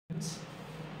Students,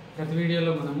 గత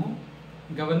వీడియోలో మనము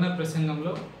గవర్నర్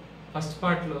ప్రసంగంలో ఫస్ట్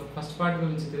పార్ట్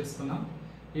గురించి తెలుసుకున్నాం.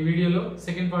 ఈ వీడియోలో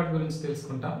సెకండ్ పార్ట్ గురించి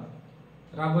తెలుసుకుంటాం.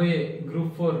 రాబోయే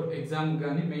గ్రూప్ 4 ఎగ్జామ్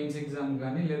కానీ, మెయిన్స్ ఎగ్జామ్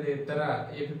కానీ, లేదా ఇతర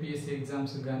ఏపీఎస్సీ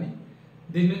ఎగ్జామ్స్ కానీ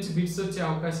దీని నుంచి బిట్స్ వచ్చే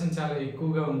అవకాశం చాలా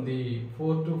ఎక్కువగా ఉంది.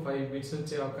 4 to 5 బిట్స్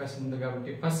వచ్చే అవకాశం ఉంది.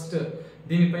 కాబట్టి ఫస్ట్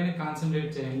దీనిపైన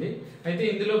కాన్సన్ట్రేట్ చేయండి. అయితే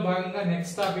ఇందులో భాగంగా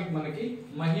నెక్స్ట్ టాపిక్ మనకి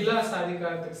మహిళా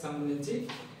సాధికారతకు సంబంధించి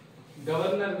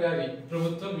గవర్నర్ గారి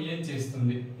ప్రభుత్వం ఏం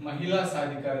చేస్తుంది, మహిళా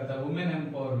సాధికారత, ఉమెన్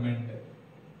ఎంపవర్మెంట్,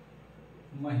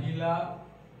 మహిళా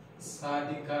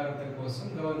సాధికారత కోసం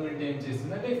గవర్నమెంట్ ఏం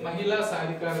చేస్తుంది అంటే మహిళా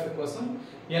సాధికారత కోసం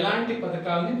ఎలాంటి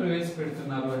పథకాలని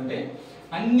ప్రవేశపెడుతున్నారు అంటే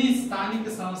అన్ని స్థానిక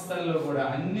సంస్థల్లో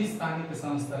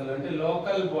అంటే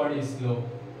లోకల్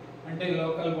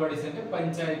బాడీస్ అంటే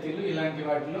పంచాయతీలు ఇలాంటి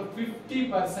వాటిలో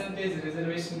 50%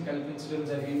 రిజర్వేషన్ కల్పించడం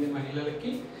జరిగింది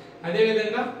మహిళలకి.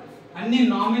 అదేవిధంగా అన్ని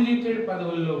నామినేటెడ్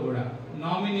పదవుల్లో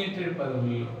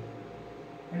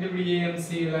అంటే ఇప్పుడు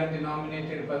ఏఎంసీ ఇలాంటి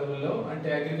నామినేటెడ్ పదవుల్లో, అంటే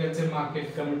అగ్రికల్చర్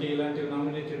మార్కెట్ కమిటీ ఇలాంటి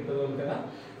నామినేటెడ్ పదవులు కదా,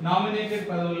 నామినేటెడ్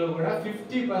పదవుల్లో కూడా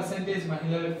 50%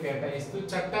 మహిళలకు కేటాయిస్తూ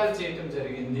చట్టాలు చేయటం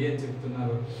జరిగింది అని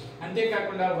చెప్తున్నారు.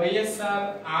 అంతేకాకుండా వైఎస్ఆర్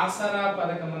ఆసరా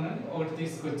పథకం అని ఒకటి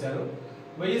తీసుకొచ్చారు.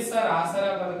 వైఎస్ఆర్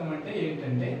ఆసరా పథకం అంటే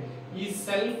ఏంటంటే ఈ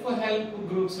సెల్ఫ్ హెల్ప్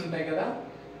గ్రూప్స్ ఉంటాయి కదా,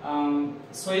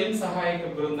 స్వయం సహాయక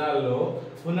బృందాల్లో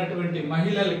ఉన్నటువంటి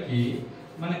మహిళలకి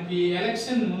మనకి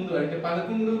ఎలక్షన్ ముందు అంటే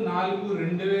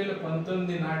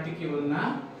 11/4/2019 నాటికి ఉన్న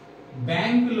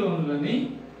బ్యాంకు లోన్లని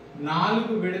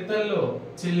 4 విడతల్లో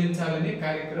చెల్లించాలని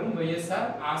కార్యక్రమం వైఎస్ఆర్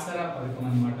ఆసరా పథకం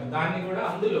అన్నమాట. దాన్ని కూడా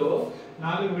అందులో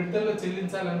 4 విడతల్లో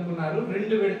చెల్లించాలనుకున్నారు,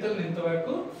 2 విడతలను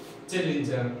ఇంతవరకు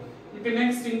చెల్లించారు. ఇక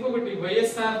నెక్స్ట్ ఇంకొకటి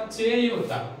వైఎస్ఆర్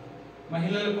చేయూత,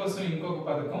 మహిళల కోసం ఇంకొక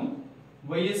పథకం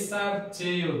వైఎస్ఆర్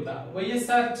చేయూత.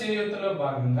 వైఎస్ఆర్ చేయూతలో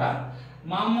భాగంగా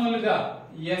మామూలుగా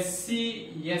ఎస్సీ,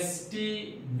 ఎస్టీ,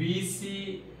 బీసీ,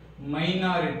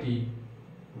 మైనారిటీ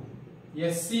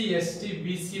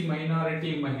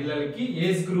మహిళలకి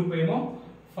ఏజ్ గ్రూప్ ఏమో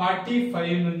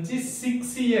 45 నుంచి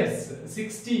 60 ఇయర్స్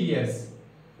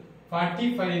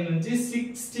 45 నుంచి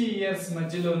 60 ఇయర్స్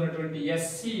మధ్యలో ఉన్నటువంటి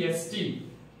ఎస్సీ, ఎస్టీ,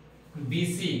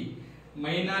 బీసీ,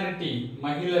 మైనారిటీ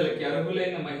మహిళలకి,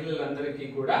 అర్హులైన మహిళలందరికీ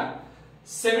కూడా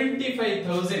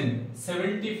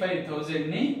 75,000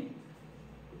 ని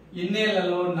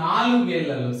ఎన్నేళ్లలో, 4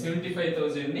 ఏళ్లలో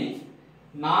 75,000 ని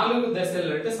 4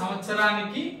 దశల్లో అంటే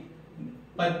సంవత్సరానికి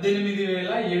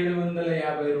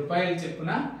 18,750 రూపాయలు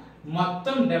చొప్పున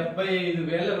మొత్తం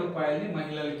 75,000 రూపాయలని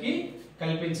మహిళలకి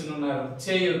కల్పించనున్నారు.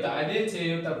 చేయూత, అదే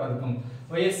చేయూత పథకం.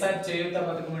 వైఎస్ఆర్ చేయూత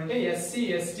పథకం అంటే ఎస్సీ,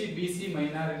 ఎస్టీ, బీసీ,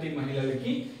 మైనారిటీ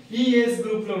మహిళలకి ఈ ఏజ్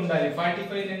గ్రూప్ లో ఉండాలి,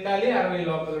 45 ఉండాలి, 60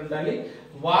 లోపల ఉండాలి.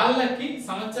 వాళ్ళకి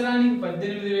సంవత్సరానికి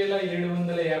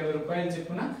 18,750 రూపాయలు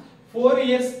చొప్పున 4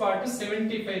 ఇయర్స్ పాటు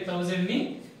 75,000 ని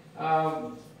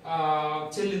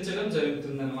చెల్లించడం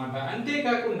జరుగుతుంది అనమాట.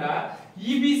 అంతేకాకుండా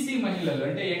ఈబీసీ మహిళలు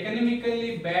అంటే ఎకనామికల్లీ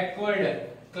బ్యాక్వర్డ్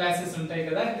క్లాసెస్ ఉంటాయి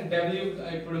కదా,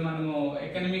 ఇప్పుడు మనము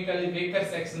ఎకనామికల్లీ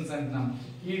వీకర్ సెక్షన్స్ అంటున్నాం,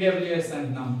 ఈడబ్ల్యూఎస్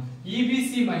అంటున్నాం.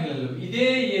 ఈబీసీ మహిళలు ఇదే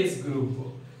ఏజ్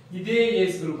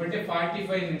గ్రూప్ అంటే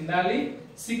 45 ఉండాలి,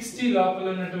 60 లోపల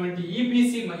ఉన్నటువంటి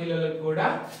ఈబీసీ మహిళలకు కూడా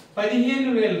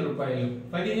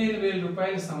 15,000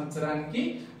 రూపాయలు సంవత్సరానికి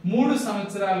 3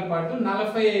 సంవత్సరాల పాటు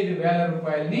 45,000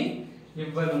 రూపాయలని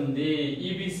ఇవ్వనుంది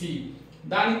ఈబీసీ.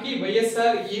 దానికి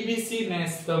వైఎస్ఆర్ ఈబీసీ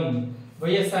నేస్తం,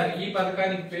 వైఎస్ఆర్ ఈ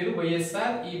పథకానికి పేరు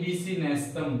వైఎస్ఆర్ ఈబీసీ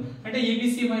నేస్తం. అంటే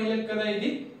ఈబీసీ మహిళలకు కదా ఇది,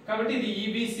 కాబట్టి ఇది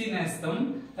ఈబీసీ నేస్తం.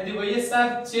 అది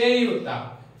వైఎస్ఆర్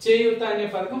చేయూత అనే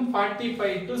పథకం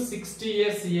 45 to 60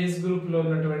 ఇయర్స్ ఏజ్ గ్రూప్ లో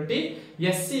ఉన్నటువంటి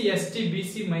ఎస్సీ, ఎస్టీ,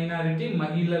 బీసీ, మైనారిటీ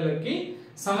మహిళలకి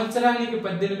సంవత్సరానికి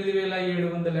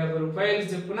 18,750 రూపాయలు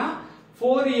చొప్పున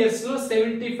 4 ఇయర్స్ లో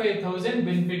 75,000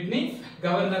 బెనిఫిట్ ని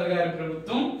గవర్నర్ గారి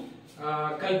ప్రభుత్వం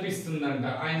కల్పిస్తుందంట,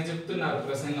 ఆయన చెప్తున్నారు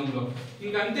ప్రసంగంలో.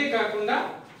 ఇంకా అంతేకాకుండా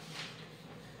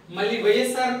మళ్ళీ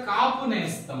వైఎస్ఆర్ కాపు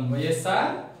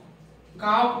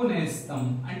నేస్తం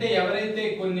అంటే ఎవరైతే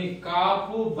కొన్ని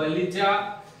కాపు, బలిజ,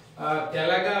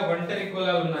 తెలగ, ఒంటరి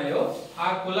కులాలు ఉన్నాయో ఆ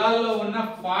కులాల్లో ఉన్న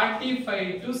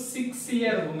 45 to 60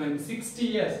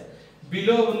 ఇయర్స్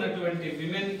బిలో ఉన్నటువంటి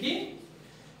విమెన్ కి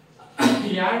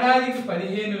ఏడాదికి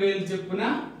 15,000 చొప్పున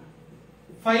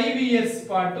 5 ఇయర్స్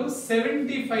పాటు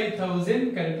 75,000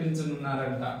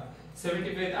 కల్పించనున్నారంట.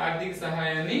 75 ఆర్థిక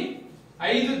సహాయాన్ని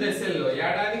 5 దశల్లో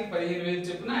ఏడాదికి 15,000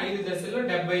 చొప్పున 5 దశల్లో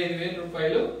 75,000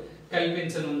 రూపాయలు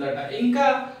కల్పించనుందట. ఇంకా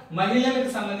మహిళలకు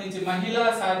సంబంధించి మహిళా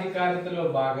సాధికారతలో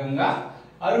భాగంగా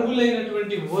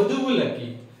అర్హులైనటువంటి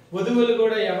వధువులు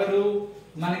కూడా ఎవరు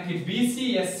మనకి బీసీ,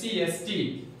 ఎస్సీ, ఎస్టీ,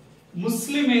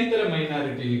 ముస్లిమేతర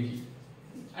మైనారిటీలకి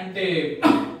అంటే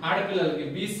ఆడపిల్లలకి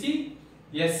బీసీ,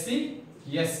 ఎస్సీ,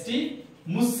 ఎస్టీ,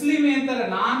 ముస్లిమేతర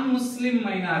నాన్ ముస్లిం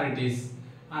మైనారిటీస్,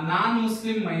 ఆ నాన్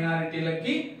ముస్లిం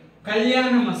మైనారిటీలకి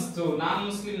కళ్యాణమస్తు, నాన్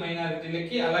ముస్లిం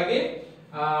మైనారిటీలకి, అలాగే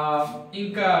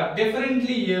ఇంకా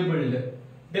డిఫరెంట్లీ ఏబుల్డ్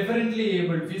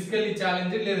ఫిజికల్లీ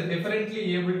ఛాలెంజ్డ్ లేదా డిఫరెంట్లీ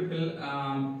ఏబుల్డ్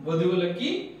వధువులకి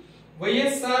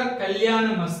వైఎస్ఆర్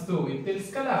కళ్యాణమస్తు, ఇది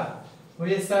తెలుసు కదా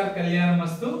వైఎస్ఆర్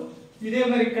కళ్యాణమస్తు. ఇదే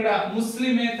మరి ఇక్కడ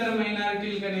ముస్లిమేతర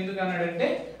మైనారిటీలు కానీ ఎందుకు అన్నాడంటే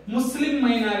ముస్లిం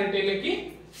మైనారిటీలకి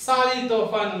షాదీ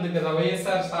తోఫా అని ఉంది కదా,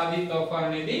 వైఎస్ఆర్ షాదీ తోఫా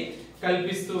అనేది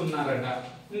కల్పిస్తూ ఉన్నారట.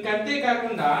 ఇంకంతే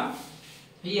కాకుండా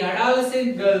ఈ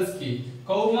అడాలసెంట్ గర్ల్స్ కి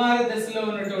కౌమార దశలో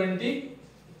ఉన్నటువంటి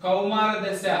కౌమార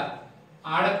దశ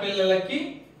ఆడపిల్లలకి,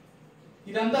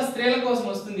 ఇదంతా స్త్రీల కోసం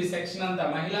వస్తుంది సెక్షన్ అంతా,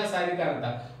 మహిళా సాధికారత,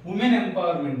 ఉమెన్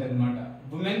ఎంపవర్మెంట్ అన్నమాట,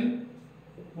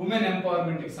 ఉమెన్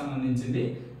ఎంపవర్మెంట్ కి సంబంధించింది.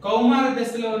 కౌమార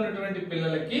దశలో ఉన్నటువంటి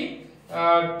పిల్లలకి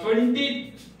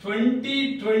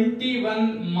 2021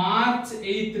 మార్చ్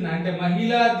 8న అంటే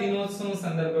మహిళా దినోత్సవం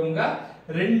సందర్భంగా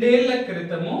 2 ఏళ్ల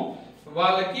క్రితము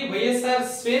వాళ్ళకి వైఎస్ఆర్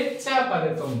స్వేచ్ఛా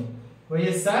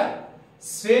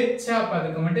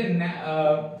పథకం అంటే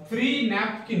ఫ్రీ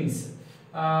నాప్కిన్స్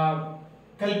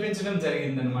కల్పించడం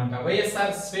జరిగిందనమాట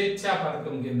వైఎస్ఆర్ స్వేచ్ఛా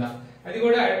పథకం కింద. అది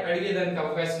కూడా అడిగేదానికి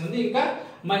అవకాశం ఉంది. ఇంకా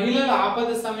మహిళల ఆపద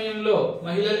సమయంలో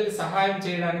మహిళలకు సహాయం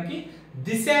చేయడానికి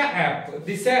దిశ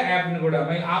యాప్ ను కూడా,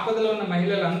 ఆపదలో ఉన్న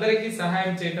మహిళలందరికీ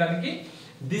సహాయం చేయడానికి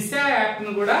దిశ యాప్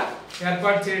ను కూడా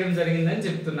ఏర్పాటు చేయడం జరిగిందని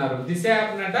చెప్తున్నారు. దిశ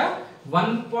యాప్ నట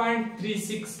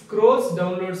 1.36 crores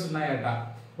డౌన్లోడ్స్ ఉన్నాయట.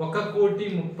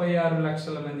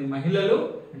 1,36,00,000 మంది మహిళలు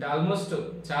అంటే ఆల్మోస్ట్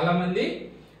చాలా మంది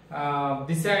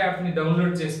దిశ యాప్ ని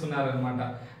డౌన్లోడ్ చేసుకున్నారనమాట.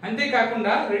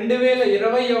 అంతేకాకుండా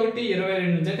 2021-22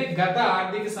 నుంచి అంటే గత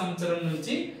ఆర్థిక సంవత్సరం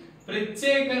నుంచి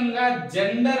ప్రత్యేకంగా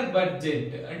జెండర్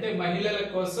బడ్జెట్ అంటే మహిళల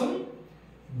కోసం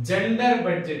జెండర్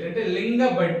బడ్జెట్ అంటే లింగ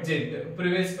బడ్జెట్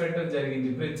ప్రవేశపెట్టడం జరిగింది.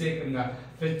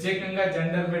 ప్రత్యేకంగా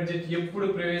జెండర్ బడ్జెట్ ఎప్పుడు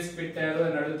ప్రవేశపెట్టారు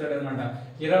అని అడుగుతాడు అనమాట.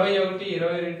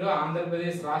 21-22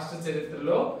 ఆంధ్రప్రదేశ్ రాష్ట్ర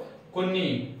చరిత్రలో కొన్ని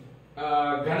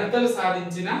ఘనతలు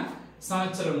సాధించిన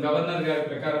సంవత్సరం గవర్నర్ గారి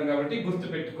ప్రకారం కాబట్టి గుర్తు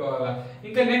పెట్టుకోవాలా.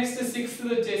 ఇంకా నెక్స్ట్ 6th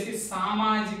వచ్చేసి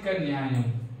సామాజిక న్యాయం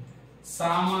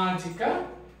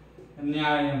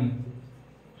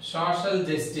సోషల్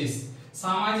జస్టిస్.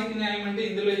 సామాజిక న్యాయం అంటే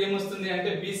ఇందులో ఏమొస్తుంది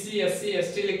అంటే బీసీ ఎస్సీ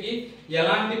ఎస్టీలకి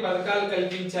ఎలాంటి పథకాలు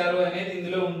కల్పించారు అనేది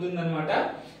ఇందులో ఉంటుందన్నమాట.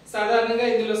 సాధారణంగా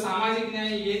ఇందులో సామాజిక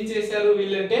న్యాయం ఏం చేశారు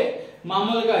వీళ్ళంటే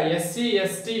మామూలుగా ఎస్సీ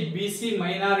ఎస్టీ బీసీ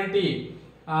మైనారిటీ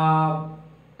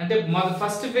అంటే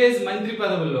ఫస్ట్ ఫేజ్ మంత్రి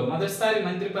పదవుల్లో మొదటిసారి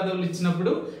మంత్రి పదవులు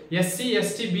ఇచ్చినప్పుడు ఎస్సీ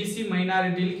ఎస్టీ బీసీ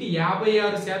మైనారిటీలకి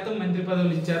 56% మంత్రి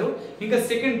పదవులు ఇచ్చారు. ఇంకా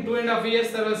సెకండ్ 2.5 years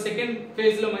తర్వాత సెకండ్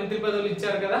ఫేజ్ లో మంత్రి పదవులు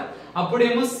ఇచ్చారు కదా,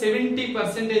 అప్పుడేమో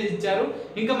 70% ఇచ్చారు.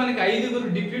 ఇంకా మనకి 5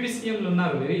 డిప్యూటీ సీఎంలు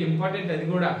ఉన్నారు, వెరీ ఇంపార్టెంట్ అది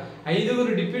కూడా. 5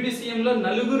 డిప్యూటీ సీఎంలో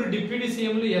 4 డిప్యూటీ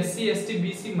సీఎంలు ఎస్సీ ఎస్టీ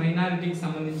బీసీ మైనారిటీకి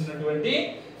సంబంధించినటువంటి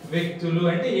వ్యక్తులు.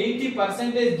 అంటే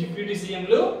 80% డిప్యూటీ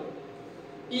సీఎంలు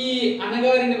ఈ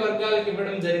అణగారిన వర్గాలకు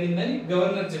ఇవ్వడం జరిగిందని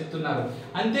గవర్నర్ చెప్తున్నారు.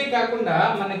 అంతేకాకుండా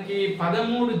మనకి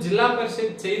 13 జిల్లా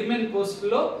పరిషత్ చైర్మన్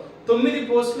పోస్టులో 9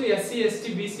 పోస్టులు ఎస్సీ ఎస్టీ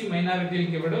బీసీ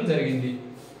మైనారిటీలకు ఇవ్వడం జరిగింది.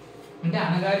 అంటే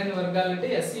అణగారిన వర్గాలు అంటే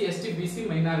ఎస్సీ ఎస్టీ బీసీ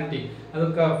మైనారిటీ,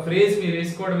 అదొక ఫ్రేజ్ మీరు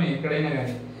వేసుకోవడమే ఎక్కడైనా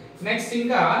కానీ. నెక్స్ట్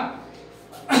ఇంకా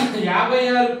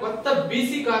 56 కొత్త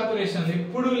బీసీ కార్పొరేషన్లు,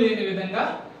 ఎప్పుడూ లేని విధంగా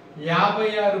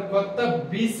 56 కొత్త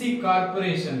బీసీ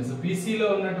కార్పొరేషన్స్, బీసీలో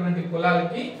ఉన్నటువంటి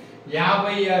కులాలకి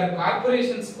 56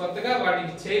 కార్పొరేషన్స్ కొత్తగా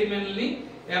వాటికి చైర్మన్లని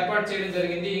ఏర్పాటు చేయడం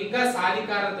జరిగింది. ఇంకా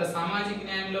సాధికారత సామాజిక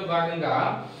న్యాయంలో భాగంగా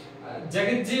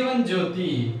జగజ్జీవన్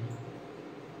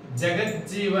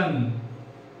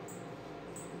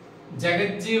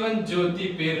జ్యోతి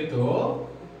పేరుతో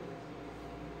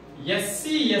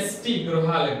ఎస్సీ ఎస్టీ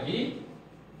గృహాలకి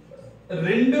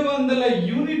 200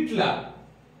 యూనిట్ల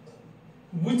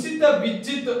ఉచిత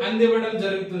విద్యుత్ అందివ్వడం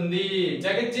జరుగుతుంది.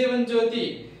 జగజ్జీవన్ జ్యోతి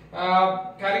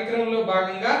కార్యక్రమంలో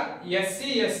భాగంగా ఎస్సీ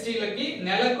ఎస్టీలకి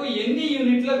నెలకు ఎన్ని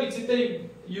యూనిట్ల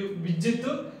విద్యుత్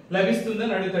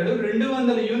లభిస్తుందని అడుగుతాడు.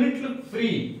 200 యూనిట్లు ఫ్రీ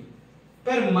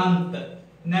పర్ మంత్,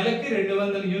 నెలకి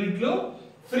 200 యూనిట్లు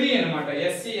ఫ్రీ అన్నమాట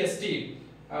ఎస్సీ ఎస్టీ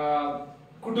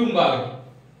కుటుంబాలకి.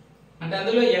 అంటే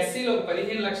అందులో ఎస్సీలో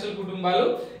 15 లక్షల కుటుంబాలు,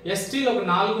 ఎస్టీలో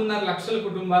 4.5 లక్షల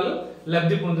కుటుంబాలు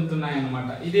లబ్ధి పొందుతున్నాయి అన్నమాట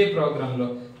ఇదే ప్రోగ్రామ్ లో.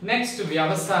 నెక్స్ట్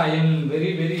వ్యవసాయం,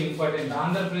 వెరీ వెరీ ఇంపార్టెంట్.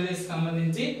 ఆంధ్రప్రదేశ్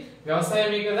సంబంధించి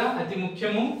వ్యవసాయమే కదా అతి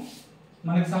ముఖ్యము.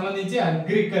 మనకు సంబంధించి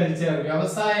అగ్రికల్చర్,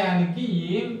 వ్యవసాయానికి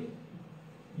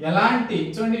ఎలాంటి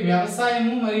చూడండి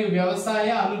వ్యవసాయము మరియు వ్యవసాయ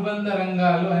అనుబంధ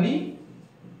రంగాలు అని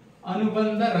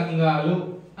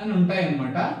ఉంటాయి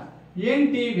అన్నమాట.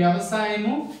 ఏంటి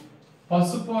వ్యవసాయము?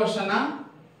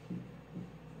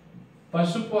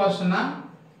 పశుపోషణ,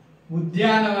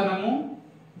 ఉద్యానవనము,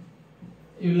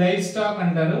 ఇవి లైవ్ స్టాక్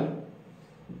అంటారు,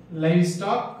 లైవ్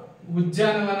స్టాక్,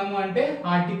 ఉద్యానవనము అంటే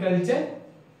హార్టికల్చర్,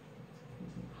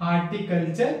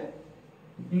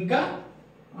 ఇంకా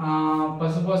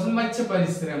పశుపోషణ, మత్స్య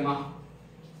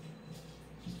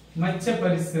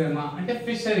పరిశ్రమ అంటే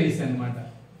ఫిషరీస్ అన్నమాట.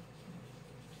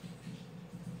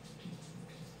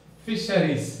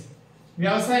 ఫిషరీస్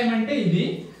వ్యవసాయం అంటే ఇది.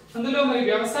 అందులో మరి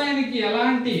వ్యవసాయానికి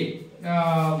ఎలాంటి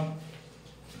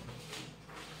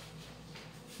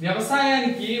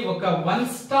వ్యవసాయానికి ఒక వన్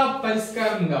స్టాప్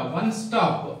పరిష్కారంగా వన్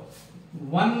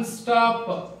స్టాప్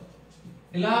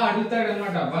ఇలా అడుగుతాడు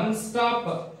అనమాట. వన్ స్టాప్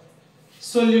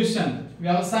సొల్యూషన్,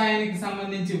 వ్యవసాయానికి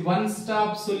సంబంధించి వన్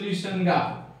స్టాప్ సొల్యూషన్ గా,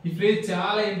 ఈ ఫ్రేజ్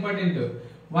చాలా ఇంపార్టెంట్.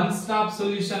 వన్ స్టాప్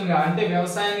సొల్యూషన్ గా అంటే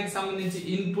వ్యవసాయానికి సంబంధించి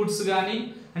ఇన్పుట్స్ గానీ,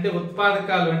 అంటే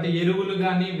ఉత్పాదకాలు అంటే ఎరువులు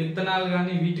గాని, విత్తనాలు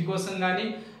గాని, వీటి కోసం గాని,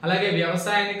 అలాగే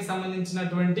వ్యవసాయానికి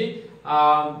సంబంధించినటువంటి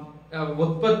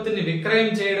ఉత్పత్తిని విక్రయం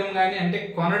చేయడం గాని, అంటే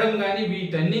కొనడం గాని,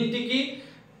 వీటన్నింటికి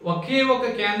ఒకే ఒక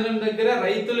కేంద్రం దగ్గర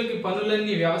రైతులకి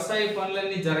పనులన్నీ, వ్యవసాయ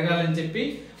పనులన్నీ జరగాలని చెప్పి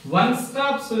వన్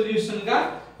స్టాప్ సొల్యూషన్ గా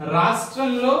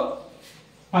రాష్ట్రంలో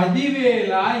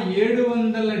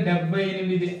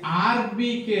 10,778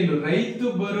 ఆర్బీకేలు రైతు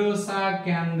భరోసా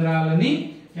కేంద్రాలని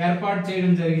ఏర్పాటు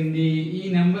చేయడం జరిగింది. ఈ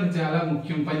నెంబర్ చాలా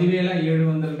ముఖ్యం.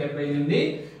 10,778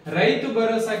 రైతు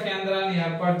భరోసా కేంద్రాలను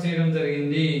ఏర్పాటు చేయడం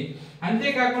జరిగింది.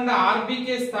 అంతేకాకుండా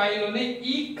ఆర్బీకే స్థాయిలోనే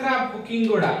ఈ క్రాప్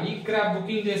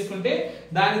బుకింగ్ చేసుకుంటే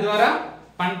దాని ద్వారా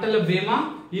పంటల బీమా,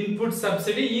 ఇన్పుట్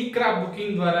సబ్సిడీ ఈ క్రాప్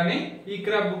బుకింగ్ ద్వారానే, ఈ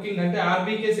క్రాప్ బుకింగ్ అంటే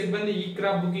ఆర్బీకే సిబ్బంది ఈ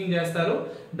క్రాప్ బుకింగ్ చేస్తారు.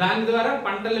 దాని ద్వారా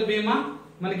పంటల బీమా,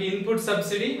 మనకి ఇన్పుట్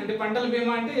సబ్సిడీ అంటే పంటల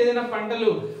బీమా అంటే ఏదైనా పంటలు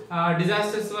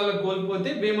డిజాస్టర్స్ వల్ల కోల్పోతే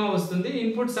బీమా వస్తుంది.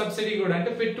 ఇన్పుట్ సబ్సిడీ కూడా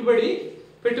అంటే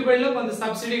పెట్టుబడిలో కొంత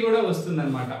సబ్సిడీ కూడా వస్తుంది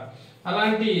అన్నమాట.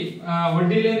 అలాంటి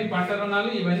వడ్డీ లేని పంట రుణాలు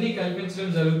ఇవన్నీ కల్పించడం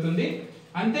జరుగుతుంది.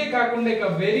 అంతేకాకుండా ఇక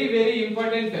వెరీ వెరీ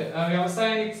ఇంపార్టెంట్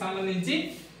వ్యవసాయానికి సంబంధించి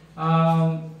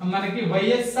మనకి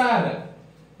వైఎస్ఆర్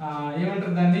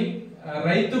ఏమంటారు దాన్ని,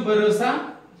 రైతు భరోసా,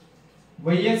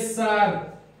 వైఎస్ఆర్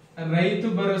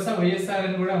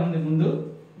అని కూడా ఉంది ముందు.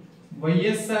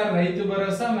 వైఎస్ఆర్ రైతు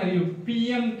భరోసా మరియు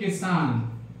పిఎం కిసాన్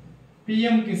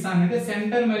అంటే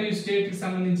సెంటర్ మరియు స్టేట్ కి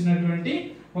సంబంధించినటువంటి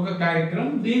ఒక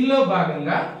కార్యక్రమం. దీనిలో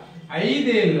భాగంగా 5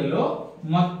 ఏళ్లలో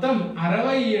మొత్తం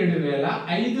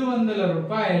 67,500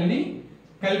 రూపాయల్ని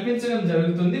కల్పించడం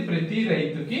జరుగుతుంది ప్రతి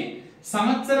రైతుకి.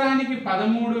 సంవత్సరానికి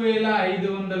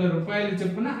 13,500 రూపాయలు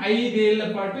చొప్పున 5 ఏళ్ల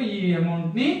పాటు ఈ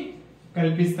అమౌంట్ ని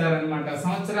కల్పిస్తారనమాట.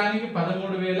 సంవత్సరానికి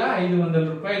 13,500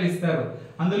 రూపాయలు ఇస్తారు.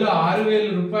 అందులో 6,000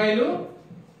 రూపాయలు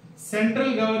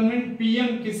సెంట్రల్ గవర్నమెంట్ పిఎం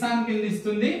కిసాన్ కింద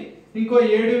ఇస్తుంది. ఇంకో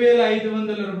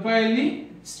 7,500 రూపాయల్ని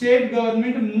స్టేట్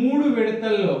గవర్నమెంట్ 3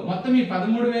 విడతల్లో, మొత్తం ఈ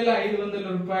 13,500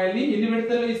 రూపాయల్ని ఎన్ని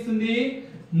విడతల్లో ఇస్తుంది?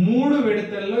 3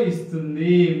 విడతల్లో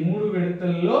ఇస్తుంది. 3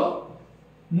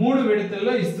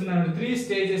 విడతల్లో ఇస్తున్నారు. 3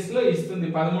 స్టేజెస్ లో ఇస్తుంది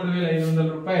 13,500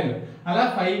 రూపాయలు. అలా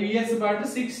 5 ఇయర్స్ పాటు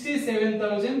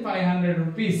 67,500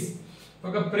 రూపీస్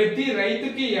ఒక ప్రతి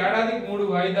రైతుకి ఏడాదికి 3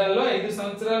 వాయిదాల్లో 5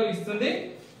 సంవత్సరాలు ఇస్తుంది.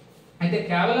 అయితే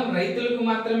కేవలం రైతులకు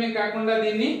మాత్రమే కాకుండా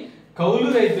దీన్ని కౌలు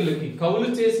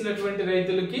చేసినటువంటి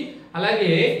రైతులకి,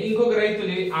 అలాగే ఇంకొక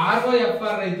రైతులు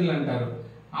ఆర్ఓఎఫ్ఆర్ రైతులు అంటారు.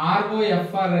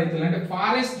 ఆర్ఓఎఫ్ఆర్ రైతులు అంటే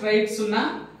ఫారెస్ట్ రైట్స్ ఉన్న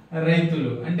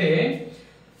రైతులు, అంటే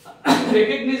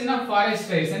రికగ్నిషన్ ఆఫ్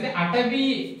ఫారెస్ట్ రైట్స్ అంటే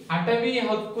అటవీ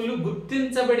హక్కులు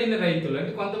గుర్తించబడిన రైతులు.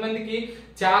 అంటే కొంతమందికి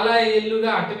చాలా ఏళ్లుగా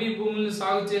అటవీ భూములను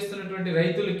సాగు చేస్తున్నటువంటి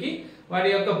రైతులకి వారి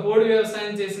యొక్క పోడు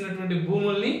వ్యవసాయం చేసినటువంటి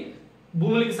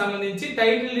భూములకి సంబంధించి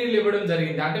టైటిల్ డీడ్లు ఇవ్వడం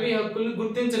జరిగింది, అటవీ హక్కులను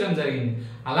గుర్తించడం జరిగింది.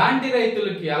 అలాంటి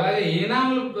రైతులకి, అలాగే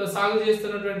ఏనాములు సాగు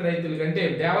చేస్తున్నటువంటి రైతులకి, అంటే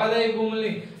దేవాదాయ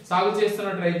భూముల్ని సాగు చేస్తున్న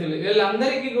రైతులు,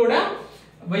 వీళ్ళందరికీ కూడా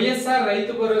వైఎస్ఆర్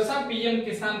రైతు భరోసా, పిఎం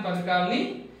కిసాన్ పథకాలని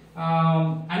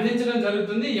అందించడం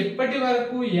జరుగుతుంది. ఇప్పటి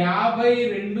వరకు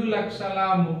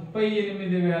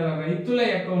 52,38,000 రైతుల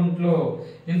అకౌంట్ లో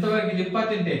ఇంతవరకు, ఇది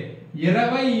ఇంపార్టెంటే,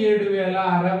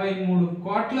 27,063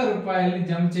 కోట్ల రూపాయలని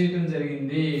జమ చేయడం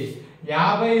జరిగింది.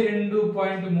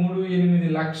 52.38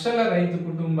 లక్షల రైతు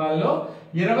కుటుంబాల్లో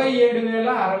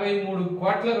 27,063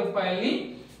 కోట్ల రూపాయలని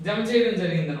జమ చేయడం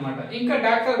జరిగింది అనమాట. ఇంకా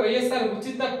డాక్టర్ వైఎస్ఆర్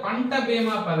ఉచిత పంట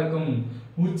బీమా పథకం.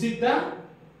 ఉచిత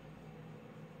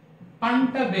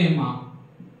పంట బీమా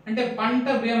అంటే పంట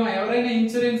బీమా, ఎవరైనా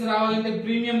ఇన్సూరెన్స్ రావాలంటే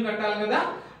ప్రీమియం కట్టాలి కదా,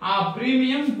 ఆ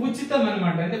ప్రీమియం ఉచితం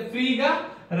అన్నమాట. అంటే ఫ్రీగా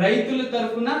రైతుల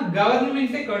తరఫున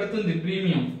గవర్నమెంటే కడుతుంది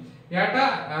ప్రీమియం. ఏటా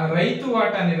రైతు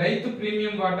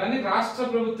ప్రీమియం వాటాని రాష్ట్ర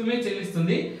ప్రభుత్వమే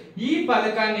చెల్లిస్తుంది. ఈ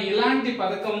పథకాన్ని, ఇలాంటి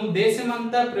పథకము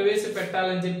దేశమంతా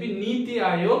ప్రవేశపెట్టాలని చెప్పి నీతి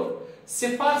ఆయోగ్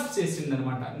సిఫార్సు చేసింది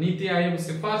అనమాట. నీతి ఆయోగ్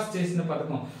సిఫార్సు చేసిన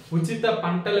పథకం ఉచిత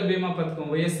పంటల బీమా పథకం,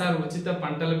 వైఎస్ఆర్ ఉచిత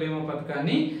పంటల బీమా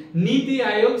పథకాన్ని నీతి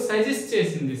ఆయోగ్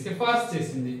సిఫార్సు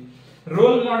చేసింది.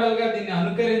 రోల్ మోడల్ గా దీన్ని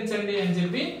అనుకరించండి అని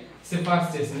చెప్పి సిఫార్సు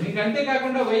చేసింది. ఇంకా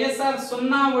అంతేకాకుండా వైఎస్ఆర్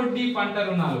సున్నా వడ్డీ పంట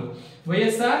రుణాలు,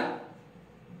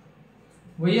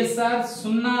 వైఎస్ఆర్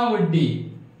సున్నా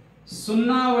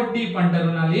వడ్డీ పంట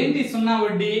రుణాలు. ఏంటి సున్నా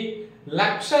వడ్డీ?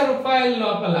 ₹1,00,000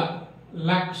 లోపల,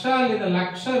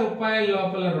 1,00,000 రూపాయల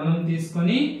లోపల రుణం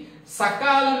తీసుకొని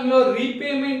సకాలంలో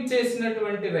రీపేమెంట్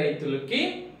చేసినటువంటి రైతులకి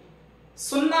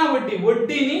సున్నా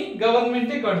వడ్డీని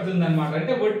గవర్నమెంటే కడుతుంది అనమాట.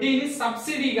 అంటే వడ్డీని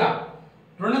సబ్సిడీగా,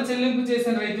 రుణ చెల్లింపు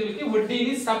చేసిన రైతులకి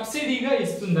వడ్డీని సబ్సిడీగా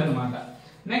ఇస్తుంది అనమాట.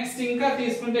 నెక్స్ట్ ఇంకా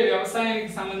తీసుకుంటే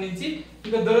వ్యవసాయానికి సంబంధించి,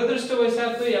 ఇంకా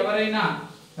దురదృష్టవశాత్తు ఎవరైనా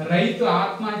రైతు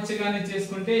ఆత్మహత్యగానే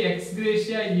చేసుకుంటే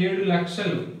ఎక్స్గ్రేషియా 7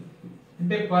 లక్షలు,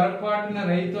 అంటే పొరపాటున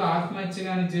రైతు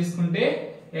ఆత్మహత్యగానే చేసుకుంటే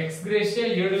ఎక్స్గ్రేషియా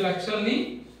 7 లక్షల్ని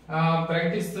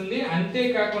ప్రకటిస్తుంది.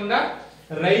 అంతేకాకుండా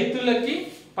రైతులకి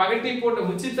పగటిపూట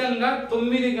ఉచితంగా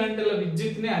 9 గంటల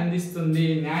విద్యుత్ని అందిస్తుంది.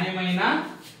 న్యాయమైన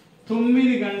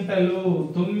 9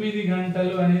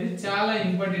 గంటలు అనేది చాలా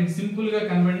ఇంపార్టెంట్. సింపుల్ గా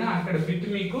కనబడినా అక్కడ బిట్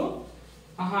మీకు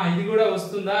ఇది కూడా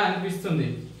వస్తుందా అనిపిస్తుంది.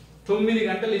 9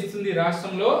 గంటలు ఇస్తుంది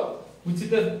రాష్ట్రంలో,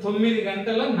 ఉచిత 9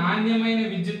 గంటల నాణ్యమైన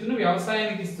విద్యుత్తును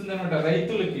వ్యవసాయానికి ఇస్తుంది అనమాట.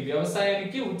 రైతులకి,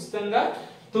 వ్యవసాయానికి ఉచితంగా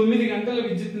 9 గంటల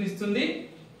విద్యుత్తుని ఇస్తుంది.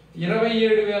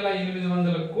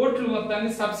 27,800 కోట్ల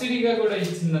మొత్తాన్ని సబ్సిడీగా కూడా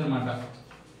ఇచ్చింది అనమాట.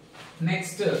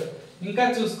 నెక్స్ట్ ఇంకా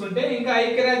చూసుకుంటే, ఇంకా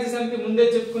ఐక్యరాజ్య సమితి ముందే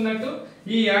చెప్పుకున్నట్టు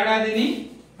ఈ ఏడాదిని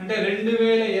అంటే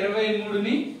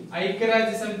 2023ని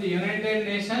ఐక్యరాజ్య సమితి United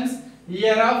nations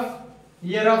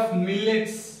year of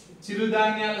millets,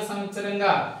 చిరుధాన్యాల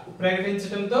సంవత్సరంగా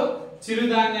ప్రకటించడంతో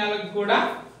చిరుధాన్యాలకు కూడా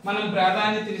మనం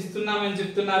ప్రాధాన్యత ఇస్తున్నామని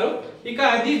చెప్తున్నారు. ఇక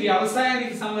అది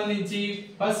వ్యవసాయానికి సంబంధించి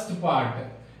ఫస్ట్ పార్ట్.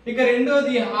 ఇక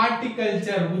రెండోది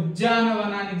హార్టికల్చర్,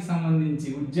 ఉద్యానవనానికి సంబంధించి.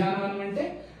 ఉద్యానవనం అంటే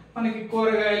మనకి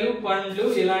కూరగాయలు, పండ్లు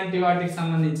ఇలాంటి వాటికి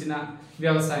సంబంధించిన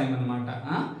వ్యవసాయం అన్నమాట.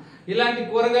 ఇలాంటి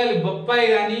కూరగాయలు బొప్పాయి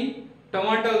గాని,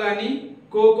 టొమాటో గాని,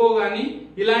 కోకో గాని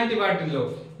ఇలాంటి వాటిల్లో,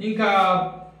 ఇంకా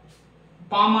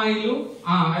పామాయిల్,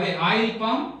 ఆయిల్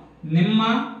పామ్, నిమ్మ,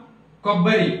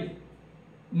 కొబ్బరి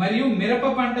మరియు మిరప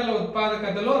పంటల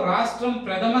ఉత్పాదకతలో రాష్ట్రం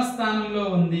ప్రథమ స్థానంలో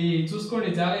ఉంది. చూసుకోండి,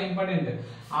 చాలా ఇంపార్టెంట్.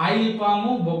 ఆయిల్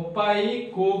పాము, బొప్పాయి,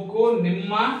 కోకో,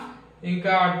 నిమ్మ,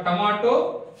 ఇంకా టమాటో,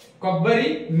 కొబ్బరి,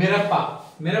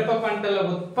 మిరప పంటల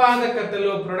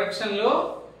ఉత్పాదకతలో, ప్రొడక్షన్ లో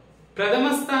ప్రథమ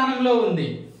స్థానంలో ఉంది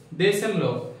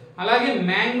దేశంలో. అలాగే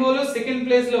మ్యాంగోలో సెకండ్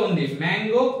ప్లేస్ లో ఉంది.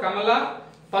 మ్యాంగో, కమల,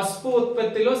 పసుపు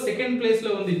ఉత్పత్తిలో సెకండ్ ప్లేస్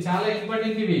లో ఉంది. చాలా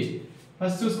ఇంపార్టెంట్ ఇవి.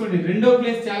 ఫస్ట్ చూసుకోండి, రెండో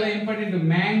ప్లేస్ చాలా ఇంపార్టెంట్.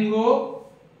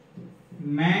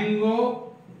 మ్యాంగో,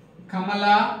 కమల,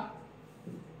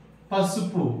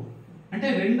 పసుపు. అంటే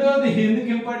రెండోది ఎందుకు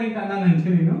ఇంపార్టెంట్ అన్నానంటే,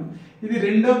 నేను ఇది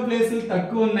రెండో ప్లేసులు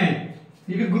తక్కువ ఉన్నాయి.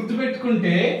 ఇవి గుర్తు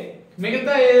పెట్టుకుంటే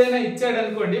మిగతా ఏదైనా ఇచ్చాడు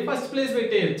అనుకోండి ఫస్ట్ ప్లేస్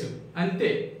పెట్టేయచ్చు అంతే.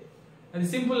 అది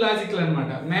సింపుల్ లాజికల్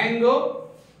అన్నమాట. మ్యాంగో,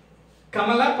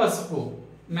 కమల, పసుపు.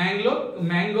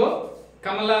 మ్యాంగో,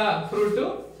 కమల ఫ్రూట్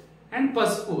అండ్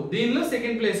పసుపు దీనిలో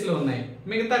సెకండ్ ప్లేస్ లో ఉన్నాయి.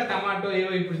 మిగతా టమాటో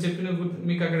ఏవో ఇప్పుడు చెప్పిన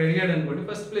మీకు అక్కడ అడిగాడు అనుకోండి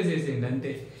ఫస్ట్ ప్లేస్ వేసేయండి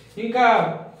అంతే. ఇంకా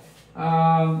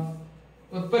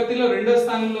ఉత్పత్తిలో రెండో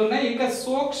స్థానంలో ఉన్నాయి. ఇంకా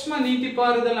సూక్ష్మ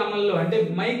నీటిపారుదల అమల్లో, అంటే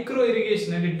మైక్రో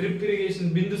ఇరిగేషన్, అంటే డ్రిప్ ఇరిగేషన్,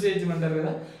 బిందు సేద్యం అంటారు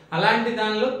కదా, అలాంటి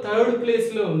దానిలో థర్డ్ ప్లేస్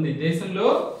లో ఉంది. దేశంలో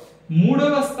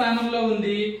 3వ స్థానంలో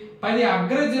ఉంది. 10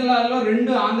 అగ్ర జిల్లాల్లో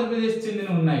 2 ఆంధ్రప్రదేశ్ చెందిన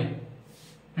ఉన్నాయి.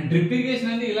 డ్రిప్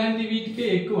ఇరిగేషన్ అంటే ఇలాంటి వీటికే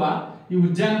ఎక్కువ, ఈ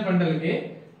ఉద్యాన పంటలకే.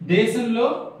 దేశంలో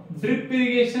డ్రిప్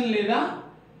ఇరిగేషన్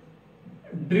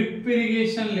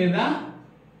లేదా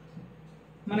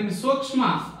మనకి సూక్ష్మ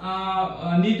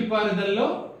నీటిపారుదలలో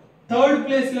థర్డ్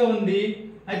ప్లేస్ లో ఉంది.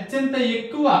 అత్యంత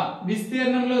ఎక్కువ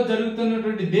విస్తీర్ణంలో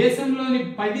జరుగుతున్నటువంటి దేశంలోని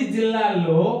 10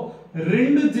 జిల్లాల్లో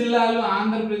 2 జిల్లాలు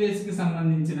ఆంధ్రప్రదేశ్ కి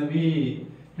సంబంధించినవి.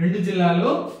 2 జిల్లాలు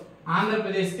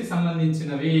ఆంధ్రప్రదేశ్ కి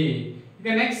సంబంధించినవి. ఇక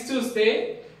నెక్స్ట్ చూస్తే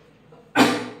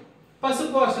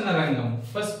పశుపోషణ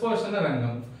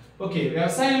రంగం. ఓకే,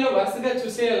 వ్యవసాయంలో వరుసగా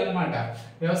చూసేయాలన్నమాట.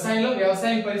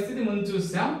 వ్యవసాయం పరిస్థితి ముందు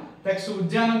చూసాం. నెక్స్ట్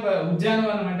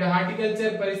ఉద్యానవనం అంటే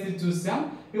హార్టికల్చర్ పరిస్థితి చూసాం.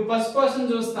 ఇక పశుపోషణ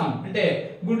చూస్తాం. అంటే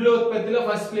గుడ్ల ఉత్పత్తిలో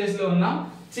ఫస్ట్ ప్లేస్ లో ఉన్నాం.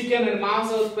 చికెన్ మాంస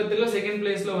ఉత్పత్తిలో సెకండ్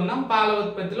ప్లేస్ లో ఉన్నాం. పాల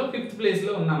ఉత్పత్తిలో 5th ప్లేస్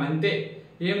లో ఉన్నాం. అంతే,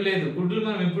 ఏం లేదు. గుడ్లు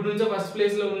మనం ఎప్పటి నుంచో ఫస్ట్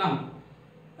ప్లేస్ లో ఉన్నాం.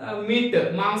 మీట్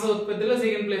మాంస ఉత్పత్తిలో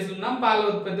సెకండ్ ప్లేస్ లో ఉన్నాం. పాల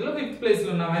ఉత్పత్తిలో 5th ప్లేస్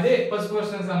లో ఉన్నాం. అదే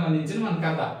పశుపోషణకు సంబంధించిన మన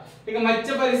కథ. ఇక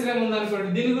మత్స్య పరిశ్రమ ఉందనుకోండి,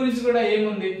 దీని గురించి కూడా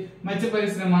ఏముంది. మత్స్య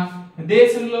పరిశ్రమ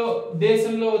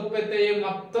దేశంలో ఉత్పత్తి అయ్యే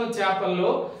మొత్తం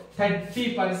చేపల్లో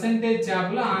 30%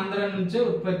 చేపలు ఆంధ్ర నుంచే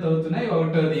ఉత్పత్తి అవుతున్నాయి.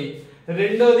 ఒకటోది.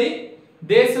 రెండోది,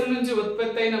 దేశం నుంచి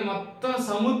ఉత్పత్తి అయిన మొత్తం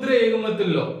సముద్ర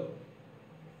ఎగుమతుల్లో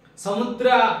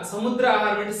సముద్ర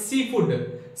ఆహారం అంటే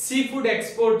సీ ఫుడ్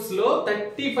ఎక్స్పోర్ట్స్ లో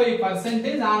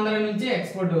 35% ఆంధ్ర నుంచి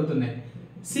ఎక్స్పోర్ట్ అవుతున్నాయి.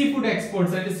 సీ ఫుడ్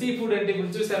ఎక్స్పోర్ట్స్ అంటే సీ ఫుడ్ అంటే ఇప్పుడు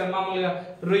చూసారా మామూలుగా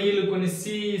రొయ్యలు కొన్ని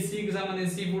సీకి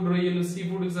సంబంధించిన సీ ఫుడ్ రొయ్యలు, సీ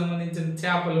ఫుడ్ కి సంబంధించిన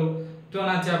చేపలు,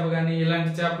 టోనా చేప కానీ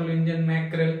ఇలాంటి చేపలు, ఇండియన్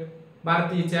మ్యాక్రెల్,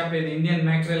 భారతీయ చేప ఇది ఇండియన్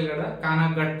మ్యాక్రెల్ కదా,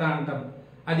 కానాగట్ట అంటాం,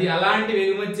 అది అలాంటివి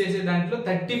ఎగుమతి చేసే దాంట్లో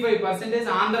 35%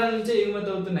 ఆంధ్ర నుంచే ఎగుమతి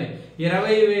అవుతున్నాయి.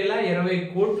 20,020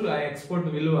 కోట్లు ఆ ఎక్స్పోర్ట్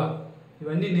విలువ.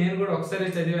 ఇవన్నీ నేను కూడా ఒకసారి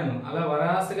చదివాను, అలా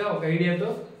వరాసగా ఒక ఐడియాతో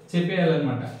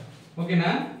చెప్పేయాలన్నమాట.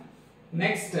 ఓకేనా.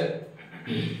 నెక్స్ట్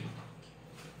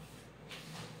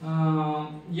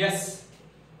ఎస్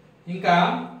ఇంకా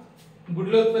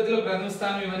గుడ్ల ఉత్పత్తిలో ప్రథమ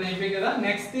స్థానం ఇవన్నీ అయిపోయి కదా.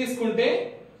 నెక్స్ట్ తీసుకుంటే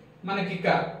మనకి ఇక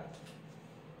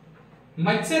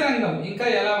మత్స్యరంగం ఇంకా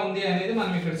ఎలా ఉంది అనేది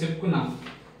మనం ఇక్కడ చెప్పుకున్నాం.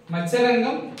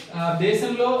 మత్స్యరంగం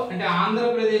దేశంలో అంటే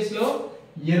ఆంధ్రప్రదేశ్ లో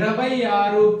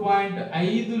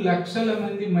 26.5 లక్షల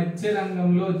మంది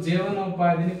మత్స్యరంగంలో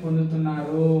జీవనోపాధిని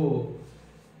పొందుతున్నారు.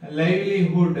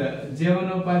 లైవ్లీహుడ్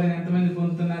జీవనోపాధిని ఎంతమంది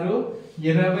పొందుతున్నారు?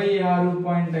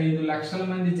 26.5 లక్షల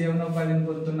మంది జీవనోపాధిని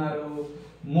పొందుతున్నారు.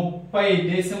 30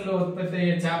 దేశంలో ఉత్పత్తి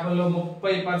అయ్యే చేపల్లో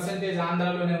 30%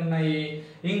 ఆంధ్రాలోనే ఉన్నాయి.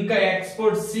 ఇంకా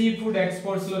ఎక్స్పోర్ట్ సీ ఫుడ్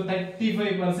ఎక్స్పోర్ట్స్ లో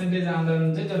 35% ఆంధ్ర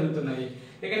నుంచే జరుగుతున్నాయి.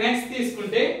 ఇక నెక్స్ట్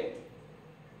తీసుకుంటే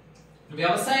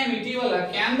వ్యవసాయం. ఇటీవల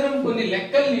కేంద్రం కొన్ని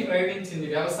లెక్కల్ని ప్రకటించింది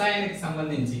వ్యవసాయానికి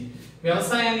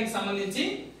సంబంధించి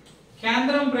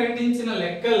కేంద్రం ప్రకటించిన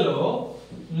లెక్కల్లో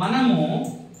మనము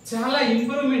చాలా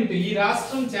ఇంప్రూవ్మెంట్, ఈ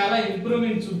రాష్ట్రం చాలా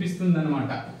ఇంప్రూవ్మెంట్ చూపిస్తుంది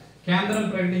అన్నమాట. కేంద్రం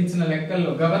ప్రకటించిన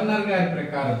లెక్కల్లో గవర్నర్ గారి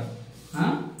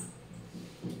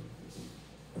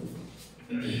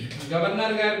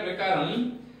ప్రకారం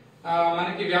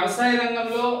మనకి వ్యవసాయ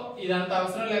రంగంలో ఇదంతా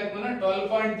అవసరం లేకపోయినా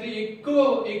 12.3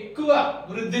 ఎక్కువ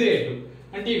వృద్ధి రేటు.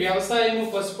 అంటే ఈ వ్యవసాయము,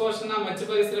 పశుపోషణ, మత్స్య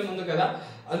పరిశ్రమ ఉంది కదా,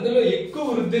 అందులో ఎక్కువ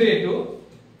వృద్ధి రేటు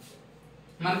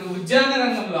మనకి ఉద్యాన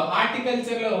రంగంలో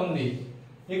హార్టికల్చర్ లో ఉంది.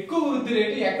 ఎక్కువ వృద్ధి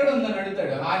రేటు ఎక్కడ ఉందని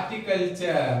అడుగుతాడు.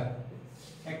 హార్టికల్చర్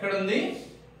ఎక్కడ ఉంది?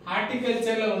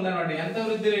 హార్టికల్చర్ లో ఉందన్నమాట. ఎంత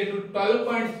వృద్ధి రేటు?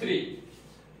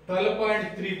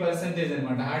 12.3%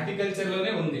 అనమాట. హార్టికల్చర్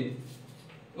లోనే ఉంది.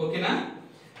 ఓకేనా.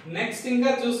 నెక్స్ట్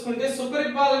ఇంకా చూసుకుంటే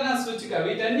సుపరిపాలనా సూచిక.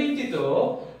 వీటన్నింటితో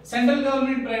సెంట్రల్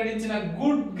గవర్నమెంట్ ప్రకటించిన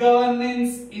గుడ్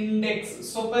గవర్నెన్స్ ఇండెక్స్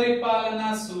సుపరిపాలనా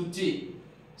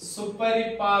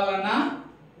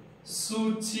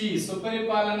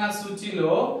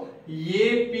సూచిలో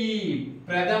ఏపీ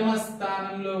ప్రథమ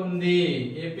స్థానంలో ఉంది.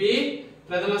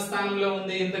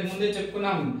 ఇంతకు ముందే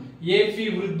చెప్పుకున్నాం. ఏపీ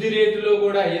వృద్ధి రేటులో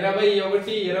కూడా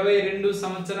 21-22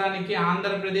 సంవత్సరానికి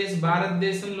ఆంధ్రప్రదేశ్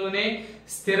భారతదేశంలోనే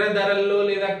స్థిర ధరల్లో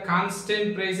లేదా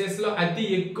కాన్స్టెంట్ ప్రైసెస్ లో అతి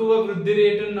ఎక్కువ వృద్ధి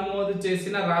రేటును నమోదు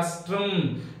చేసిన రాష్ట్రం.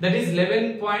 That is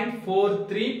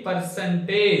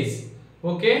 11.43%.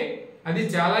 ఓకే, అది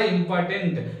చాలా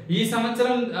ఇంపార్టెంట్. ఈ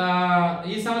సంవత్సరం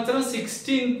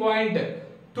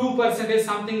 16.2%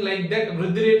 సంథింగ్ లైక్ దట్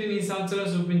వృద్ధి రేటుని ఈ సంవత్సరం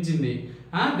చూపించింది.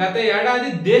 గత ఏడాది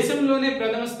దేశంలోనే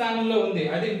ప్రథమ స్థానంలో ఉంది.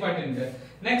 అది ఇంపార్టెంట్.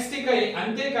 నెక్స్ట్ ఇక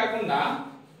అంతేకాకుండా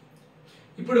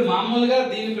ఇప్పుడు మామూలుగా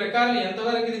దీని ప్రకారం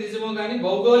ఎంతవరకు ఇది నిజమో గానీ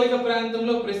భౌగోళిక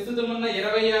ప్రాంతంలో ప్రస్తుతం ఉన్న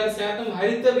 26%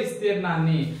 హరిత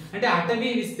విస్తీర్ణాన్ని అంటే అటవీ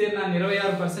విస్తీర్ణాన్ని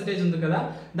 26% ఉంది కదా,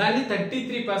 దాన్ని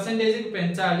 33%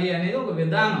 పెంచాలి అనేది ఒక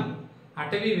విధానం.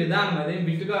 అటవీ విధానం అదేం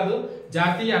బిట్టు కాదు.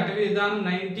 జాతీయ అటవీ విధానం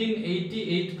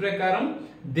 1988 ప్రకారం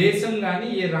దేశం గాని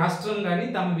ఏ రాష్ట్రం గాని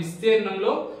తమ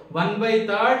విస్తీర్ణంలో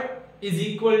 1/3 is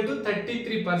equal to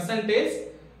 33%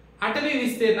 అటవీ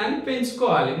విస్తీర్ణాన్ని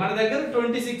పెంచుకోవాలి. మన దగ్గర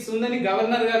 26 ఉందని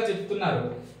గవర్నర్ గారు చెప్తున్నారు.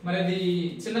 మరి అది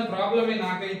చిన్న ప్రాబ్లమే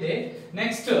నాకైతే.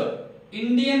 Next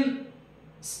Indian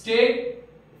state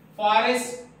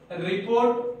forest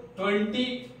report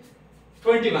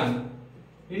 2021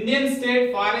 Indian state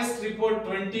forest report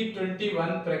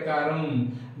 2021 ప్రకారం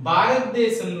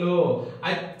భారతదేశంలో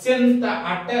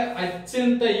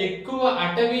అత్యంత ఎక్కువ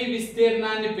అటవీ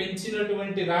విస్తీర్ణాన్ని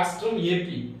పెంచినటువంటి రాష్ట్రం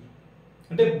ఏపీ.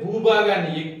 అంటే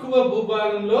ఎక్కువ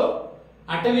భూభాగంలో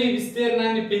అటవీ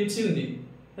విస్తీర్ణాన్ని పెంచింది.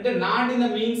 అంటే not in the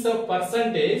means of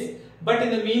percentage but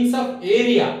in the means of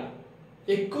area.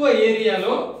 ఎక్కువ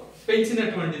ఏరియాలో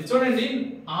పెంచినటువంటిది. చూడండి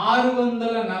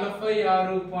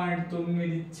 646.9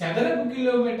 చదరపు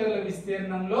కిలోమీటర్ల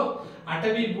విస్తీర్ణంలో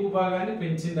అటవీ భూభాగాన్ని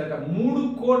పెంచిందట. 3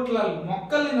 కోట్ల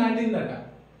మొక్కల్ని నాటిందట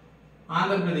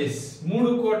ఆంధ్రప్రదేశ్.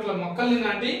 3 కోట్ల మొక్కల్ని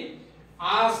నాటి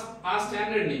ఆ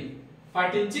స్టాండర్డ్ ని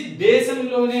పాటించి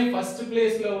దేశంలోనే ఫస్ట్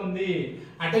ప్లేస్ లో ఉంది.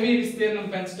 అటవీ విస్తీర్ణం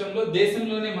పెంచడంలో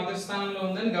దేశంలోనే మొదటి స్థానంలో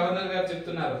ఉందని గవర్నర్ గారు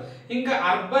చెప్తున్నారు. ఇంకా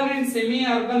అర్బన్ అండ్ సెమీ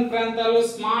అర్బన్ ప్రాంతాల్లో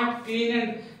smart, clean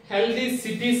and healthy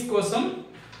cities కోసం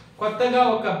కొత్తగా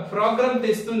ఒక ప్రోగ్రామ్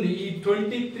తెస్తుంది ఈ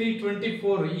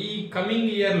 23-24 ఈ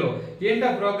కమింగ్ ఇయర్ లో. ఏంటా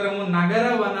ప్రోగ్రాము? నగర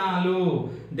వనాలు,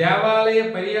 దేవాలయ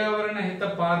పర్యావరణ హిత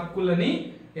పార్కులని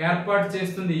ఏర్పాటు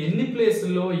చేస్తుంది. ఎన్ని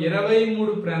ప్లేసుల్లో?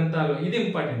 23 ప్రాంతాలు. ఇది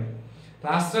ఇంపార్టెంట్.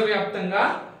 రాష్ట్ర వ్యాప్తంగా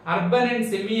అర్బన్ అండ్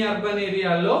సెమీ అర్బన్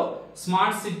ఏరియాల్లో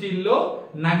స్మార్ట్ సిటీల్లో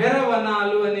నగర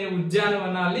వనాలు అనే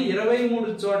ఉద్యానవనాల్ని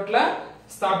 23 చోట్ల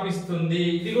స్థాపిస్తుంది.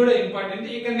 ఇది కూడా ఇంపార్టెంట్.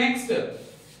 ఇక నెక్స్ట్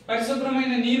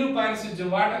పరిశుభ్రమైన నీరు పారిశుధ్యం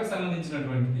వాటర్ కి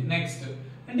సంబంధించినటువంటిది. నెక్స్ట్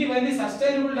అంటే ఇవన్నీ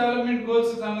సస్టైనబుల్ డెవలప్మెంట్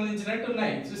గోల్స్ కి సంబంధించినట్టు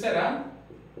ఉన్నాయి. చూసారా,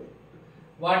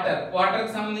 వాటర్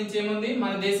కి సంబంధించి ఏముంది,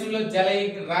 మన దేశంలో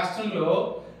రాష్ట్రంలో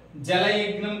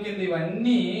జలయజ్ఞం కింద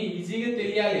ఇవన్నీ ఈజీగా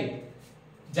తెలియాలి.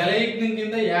 జలయజ్ఞం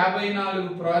కింద 54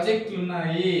 ప్రాజెక్టులు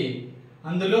ఉన్నాయి.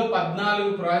 అందులో 14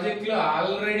 ప్రాజెక్టులు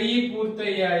ఆల్రెడీ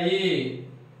పూర్తయ్యాయి.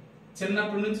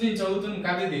 చిన్నప్పటి నుంచి నేను చదువుతున్న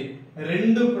కథ ఇది.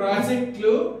 2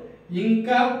 ప్రాజెక్టులు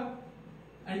ఇంకా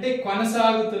అంటే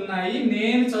కొనసాగుతున్నాయి.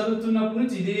 నేను చదువుతున్నప్పటి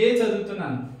నుంచి ఇదే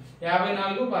చదువుతున్నాను.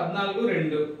 54, 14,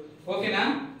 2. ఓకేనా?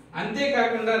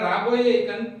 అంతేకాకుండా రాబోయే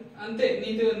అంతే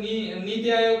నీతి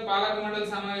ఆయోగ్ పాలక మండలి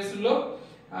సమావేశంలో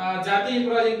జాతీయ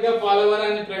ప్రాజెక్ట్ గా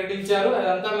పోలవరాన్ని ప్రకటించారు.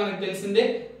 అదంతా మనకు తెలిసిందే.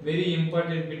 వెరీ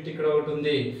ఇంపార్టెంట్ బిట్ ఇక్కడ ఒకటి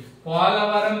ఉంది.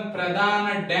 పోలవరం ప్రధాన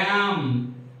డ్యామ్.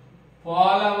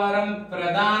 పోలవరం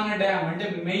ప్రధాన డ్యామ్ అంటే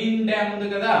మెయిన్ డ్యామ్ ఉంది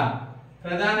కదా,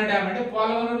 ప్రధాన డ్యామ్ అంటే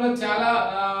పోలవరంలో చాలా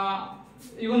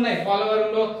ఇవి ఉన్నాయి.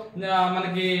 పోలవరంలో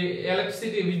మనకి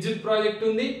ఎలక్ట్రిసిటీ విద్యుత్ ప్రాజెక్ట్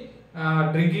ఉంది,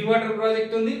 డ్రింకింగ్ వాటర్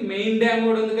ప్రాజెక్ట్ ఉంది, మెయిన్ డ్యామ్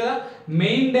కూడా ఉంది కదా.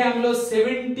 మెయిన్ డ్యామ్ లో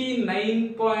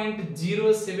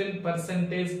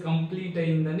 79.07% కంప్లీట్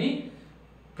అయిందని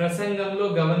ప్రసంగంలో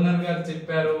గవర్నర్ గారు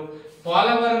చెప్పారు.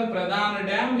 పోలవరం ప్రధాన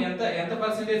డ్యామ్ ఎంత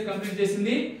పర్సెంటేజ్ కంప్లీట్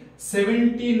చేసింది?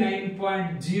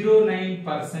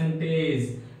 79.09%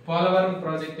 పోలవరం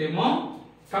ప్రాజెక్ట్ ఏమో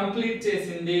కంప్లీట్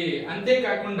చేసింది.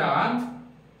 అంతేకాకుండా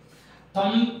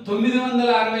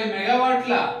 960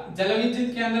 మెగావాట్ల జల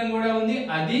విద్యుత్ కేంద్రం కూడా ఉంది.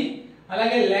 అది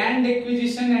అలాగే land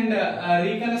acquisition and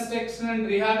reconstruction and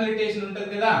rehabilitation ఉంటది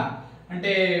కదా,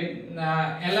 అంటే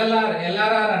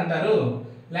ఎల్ఆర్ఆర్ అంటారు.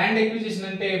 ల్యాండ్ ఎక్విజిషన్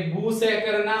అంటే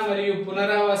భూసేకరణ మరియు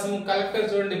పునరావాసము. కలెక్టర్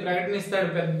చూడండి ప్రకటనిస్తాడు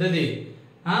పెద్దది.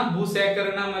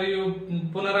 భూసేకరణ మరియు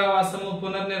పునరావాసము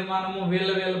పునర్నిర్మాణము వీళ్ళ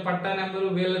పట్టా నెంబరు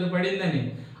వీళ్ళది పడిందని.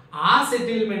 ఆ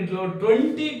సెటిల్మెంట్ లో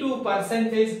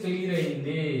 22% క్లియర్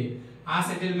అయింది. ఆ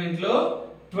సెటిల్మెంట్ లో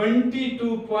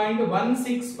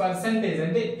 22.16%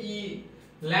 అంటే ఈ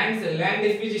land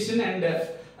acquisition and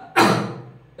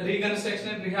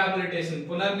reconstruction and rehabilitation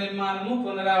పునర్నిర్మాణము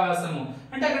పునరావాసము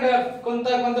అంటే అక్కడ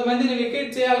కొంతమందిని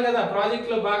వికెట్ చేయాలి కదా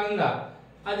ప్రాజెక్ట్ లో భాగంగా,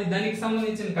 అది దానికి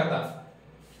సంబంధించిన కథ.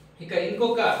 ఇక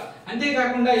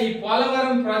అంతేకాకుండా ఈ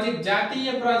పోలవరం ప్రాజెక్ట్ జాతీయ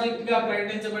ప్రాజెక్ట్ గా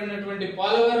ప్రకటించబడినటువంటి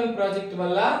పోలవరం ప్రాజెక్ట్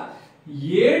వల్ల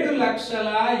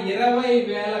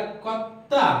 7,20,000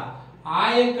 కొత్త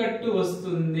ఆయకట్టు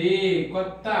వస్తుంది.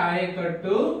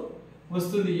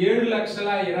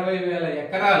 7,20,000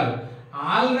 ఎకరాలు.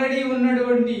 ఆల్రెడీ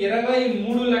ఉన్నటువంటి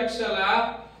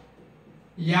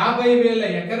 23,50,000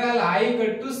 ఎకరాల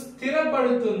ఆయకట్టు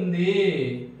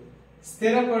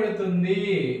స్థిరపడుతుంది.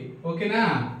 ఓకేనా?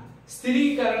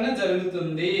 స్థిరీకరణ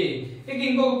జరుగుతుంది. ఇక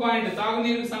ఇంకొక పాయింట్,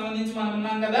 తాగునీరుకు సంబంధించి మనం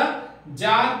ఉన్నాం కదా,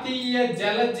 జాతీయ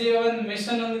జల జీవన్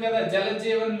మిషన్ ఉంది కదా. జల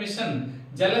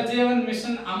జీవన్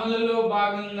మిషన్ అమలులో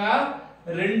భాగంగా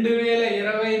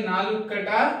 2024 కట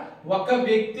ఒక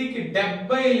వ్యక్తికి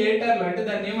 70 లీటర్లు అంటే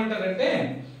దాన్ని ఏమంటారంటే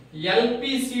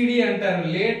ఎల్పిసిడి అంటారు.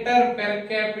 Litre per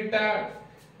capita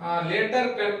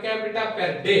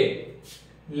per day.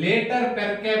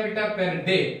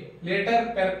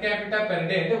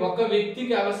 అంటే ఒక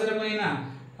వ్యక్తికి అవసరమైన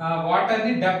వాటర్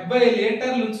ని 70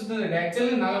 లీటర్లు ఉంచుతుంది.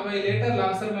 యాక్చువల్లీ 40 లీటర్లు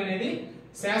అవసరమైనది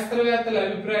శాస్త్రవేత్తల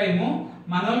అభిప్రాయము.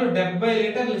 మనోళ్ళు 70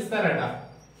 లీటర్లు ఇస్తారట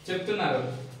చెప్తున్నారు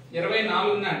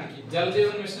 24 నాటికి జల్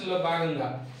జీవన్ మిషన్ లో భాగంగా.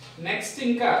 నెక్స్ట్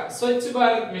ఇంకా స్వచ్ఛ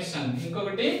భారత్ మిషన్.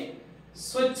 ఇంకొకటి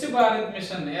స్వచ్ఛ భారత్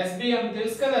మిషన్ SBM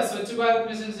తెలుసు కదా. Swachh Bharat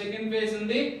machine second phase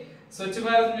ఉంది. స్వచ్ఛ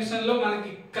భారత్ మిషన్ లో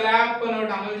మనకి క్లాప్ అని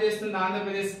ఒకటి అమలు చేస్తుంది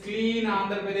ఆంధ్రప్రదేశ్. క్లీన్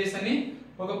ఆంధ్రప్రదేశ్ అని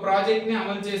ఒక ప్రాజెక్ట్ ని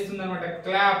అమలు చేస్తుంది అనమాట.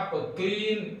 క్లాప్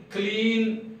క్లీన్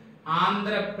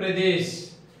ఆంధ్రప్రదేశ్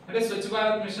అంటే స్వచ్ఛ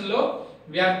భారత్ మిషన్ లో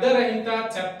వ్యర్థరహిత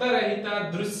చెత్తరహిత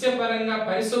దృశ్యపరంగా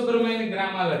పరిశుభ్రమైన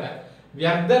గ్రామాలట.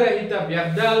 వ్యర్థరహిత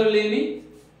వ్యర్థాలు లేని,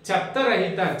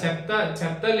 చెత్తరహిత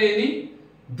చెత్త లేని,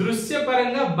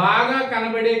 దృశ్యపరంగా బాగా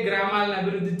కనబడే గ్రామాలను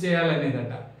అభివృద్ధి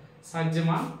చేయాలనేదట.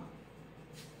 సాధ్యమా?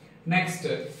 నెక్స్ట్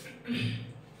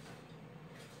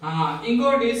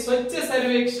ఇంకోటి స్వచ్ఛ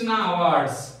సర్వేక్షణ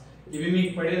అవార్డ్స్. ఇవి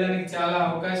మీకు పడేదానికి చాలా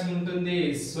అవకాశం ఉంటుంది.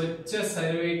 స్వచ్ఛ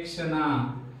సర్వేక్షణ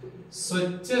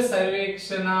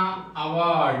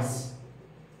అవార్డ్స్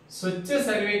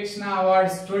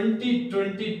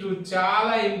 2022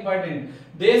 చాలా ఇంపార్టెంట్.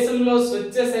 దేశంలో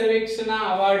స్వచ్ఛ సర్వేక్షణ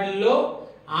అవార్డుల్లో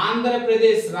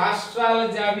ఆంధ్రప్రదేశ్ రాష్ట్రాల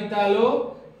జాబితాలో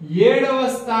 7వ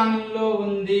స్థానంలో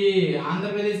ఉంది.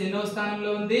 ఆంధ్రప్రదేశ్ ఎన్నో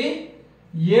స్థానంలో ఉంది?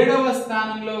 7వ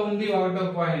స్థానంలో ఉంది. 1వ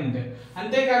పాయింట్.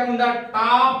 అంతేకాకుండా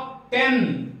టాప్ 10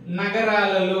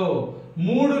 నగరాలలో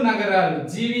 3 నగరాలు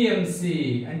జీవీఎంసీ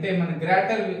అంటే మన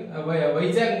గ్రేటర్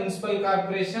వైజాగ్ మున్సిపల్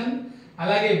కార్పొరేషన్,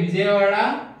 అలాగే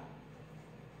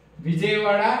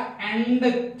విజయవాడ అండ్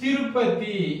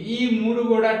తిరుపతి, ఈ 3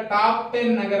 కూడా టాప్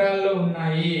 10 నగరాల్లో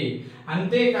ఉన్నాయి.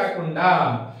 అంతేకాకుండా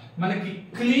మనకి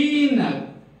క్లీన్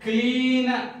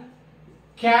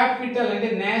క్యాపిటల్ అంటే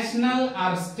నేషనల్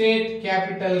ఆర్ స్టేట్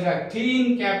క్యాపిటల్ గా,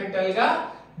 క్లీన్ క్యాపిటల్ గా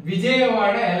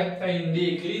విజయవాడ ఎలక్ట్ అయింది.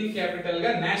 క్లీన్ క్యాపిటల్ గా,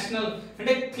 నేషనల్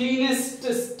అంటే cleanest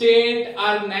state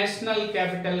or national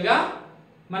capital గా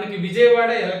మనకి విజయవాడ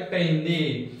ఎలక్ట్ అయింది.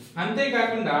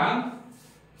 అంతేకాకుండా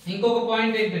ఇంకొక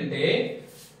పాయింట్ ఏంటంటే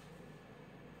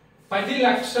 10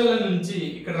 లక్షల నుంచి,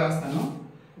 ఇక్కడ రాస్తాను,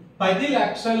 10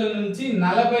 లక్షల నుంచి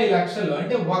 40 లక్షలు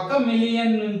అంటే 1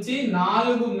 మిలియన్ నుంచి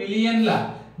 4 మిలియన్ల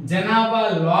జనాభా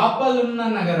లోపలున్న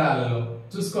నగరాలలో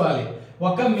చూసుకోవాలి.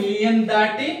 1 మిలియన్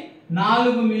దాటి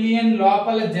 4 మిలియన్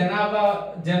లోపల జనాభా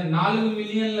 4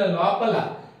 మిలియన్ల లోపల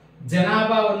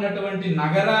జనాభా ఉన్నటువంటి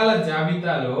నగరాల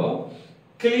జాబితాలో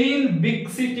క్లీన్ బిగ్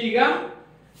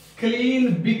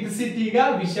సిటీగా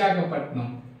విశాఖపట్నం.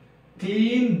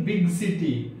 క్లీన్ బిగ్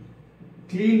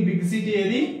సిటీ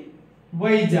ఏది?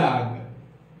 Vizag.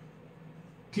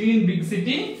 Clean big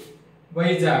city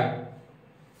Vizag.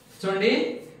 చూడండి,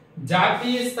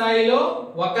 జాతీయ స్థాయిలో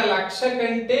 1 లక్ష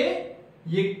కంటే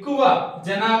ఎక్కువ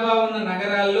జనాభా ఉన్న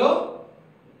నగరాల్లో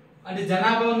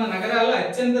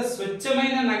అత్యంత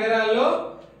స్వచ్ఛమైన నగరాల్లో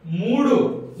 3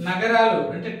 నగరాలు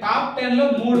అంటే టాప్ 10 లో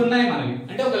 3 ఉన్నాయి మనవి.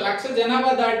 అంటే 1 లక్ష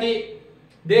జనాభా దాటి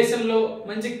దేశంలో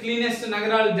మంచి క్లీనెస్ట్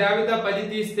నగరాలు జాబితా 10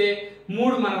 తీస్తే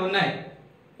 3 మనకు ఉన్నాయి.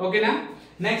 ఓకేనా?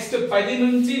 నెక్స్ట్ 10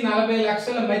 నుంచి 40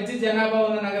 లక్షల మధ్య జనాభా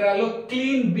ఉన్న నగరాల్లో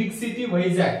clean big city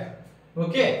Vizag.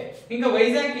 Okay, ఇంకా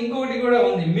వైజాగ్ ఇంకొకటి కూడా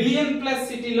ఉంది, మిలియన్ ప్లస్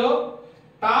సిటీలో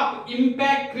top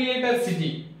impact creator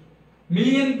city.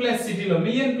 Million plus సిటీలో,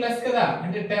 మిలియన్ ప్లస్ కదా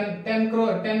అంటే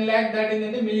 10 lakh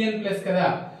దాటిందంటే మిలియన్ ప్లస్ కదా.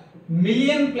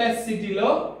 మిలియన్ ప్లస్ సిటీలో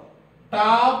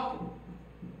టాప్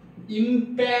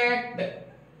ఇంపాక్ట్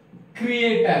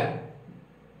క్రియేటర్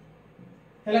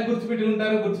ఎలా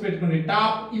గుర్తుపెట్టుకుంటారో గుర్తుపెట్టుకోండి.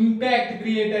 Top impact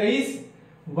creator is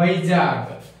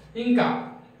Vizag. ఇంకా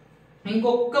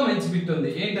ఇంకొక మంచి బిట్ ఉంది,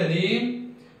 ఏంటది?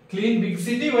 క్లీన్ బిగ్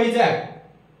సిటీ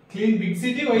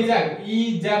వైజాగ్ ఈ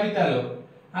జాబితాలో.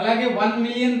 అలాగే 1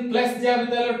 మిలియన్ ప్లస్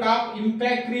జాబితాలో టాప్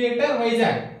ఇంపాక్ట్ క్రియేటర్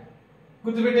వైజాగ్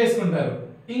గుర్తుపెట్టేసుకుంటారు.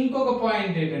 ఇంకొక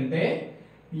పాయింట్ ఏంటంటే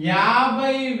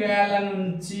 50,000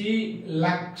 నుంచి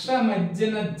 1,00,000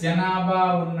 మధ్యన జనాభా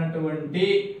ఉన్నటువంటి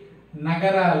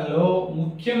నగరాల్లో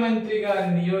ముఖ్యమంత్రి గారి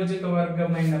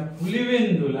నియోజకవర్గమైన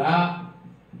Pulivendula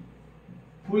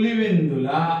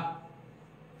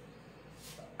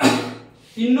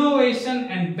innovation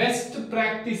and best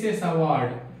practices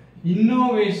award.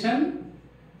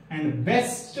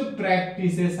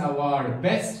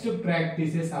 Best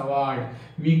practices award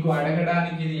మీకు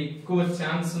అడగడానికి ఇది ఎక్కువ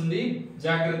ఛాన్స్ ఉంది,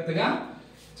 జాగ్రత్తగా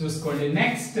చూసుకోండి.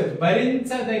 నెక్స్ట్,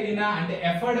 భరించదగిన అంటే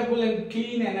అఫోర్డబుల్ అండ్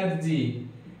క్లీన్ ఎనర్జీ.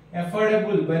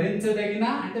 భరించదగిన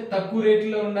అంటే తక్కువ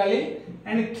రేట్లో ఉండాలి,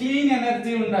 అండ్ క్లీన్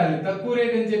ఎనర్జీ ఉండాలి. తక్కువ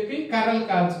రేట్ అని చెప్పి కర్రలు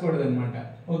కాల్చకూడదు అనమాట.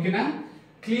 ఓకేనా?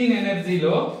 క్లీన్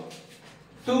ఎనర్జీలో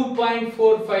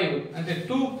 2.45 అంటే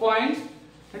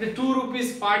 2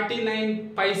 రూపీస్ 49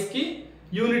 పైస్కి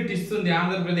యూనిట్ ఇస్తుంది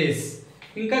ఆంధ్రప్రదేశ్.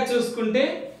 ఇంకా చూసుకుంటే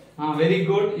వెరీ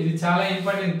గుడ్, ఇది చాలా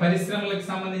ఇంపార్టెంట్. పరిశ్రమలకు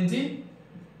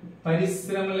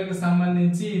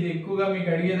సంబంధించి ఇది ఎక్కువగా మీకు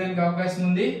అడిగేదానికి అవకాశం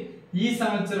ఉంది. ఈ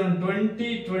సంవత్సరం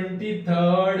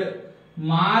 2023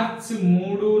 మార్చి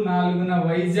 3-4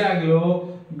 వైజాగ్ లో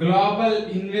గ్లోబల్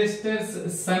ఇన్వెస్టర్స్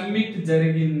సమ్మిట్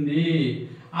జరిగింది.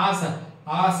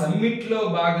 ఆ సమ్మిట్ లో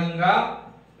భాగంగా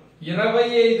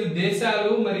 25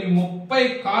 దేశాలు మరియు 30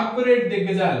 కార్పొరేట్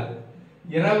దిగ్గజాలు,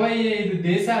 25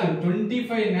 దేశాలు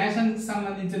 25 నేషన్స్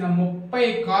సంబంధించిన 30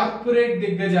 కార్పొరేట్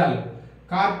దిగ్గజాలు,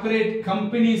 కార్పొరేట్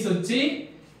కంపెనీస్ వచ్చి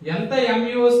ఎంత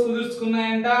MOUs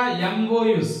కుదుర్చుకున్నాయంట?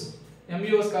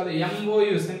 MOUs కాదు,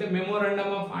 MOUs అంటే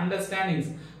మెమోరాండమ్ ఆఫ్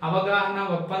అండర్స్టాండింగ్స్, అవగాహన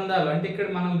ఒప్పందాలు. అంటే ఇక్కడ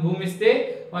మనం భూమిస్తే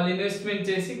వాళ్ళు ఇన్వెస్ట్మెంట్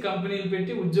చేసి కంపెనీలు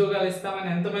పెట్టి ఉద్యోగాలు ఇస్తామని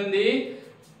ఎంతమంది?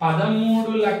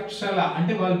 13 లక్షల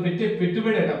అంటే వాళ్ళు పెట్టే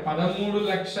పెట్టుబడి అట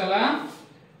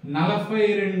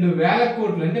 13,42,000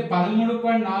 కోట్లు అంటే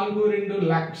 13.42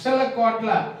 లక్షల కోట్ల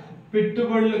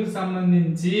పెట్టుబడులకు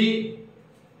సంబంధించి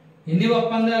ఎన్ని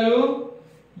ఒప్పందాలు?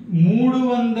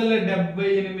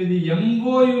 378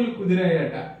 MOUలు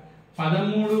కుదిరాయట.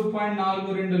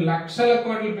 13.42 లక్షల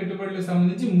కోట్ల పెట్టుబడులకు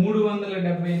సంబంధించి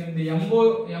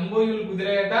 378 MOUలు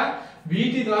కుదిరాయట.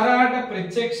 వీటి ద్వారా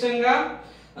ప్రత్యక్షంగా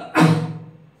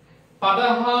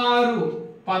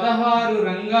 16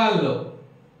 రంగాల్లో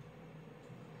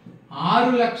 6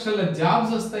 లక్షల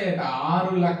జాబ్స్ వస్తాయట. 6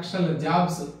 లక్షల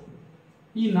జాబ్స్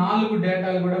ఈ 4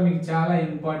 డేటాలు కూడా మీకు చాలా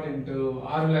ఇంపార్టెంట్.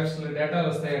 6 లక్షల డేటాలు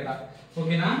వస్తాయట.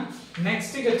 ఓకేనా?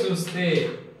 నెక్స్ట్ ఇక చూస్తే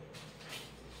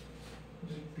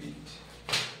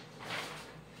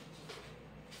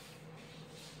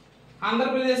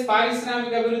ఆంధ్రప్రదేశ్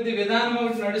పారిశ్రామిక అభివృద్ధి విధానం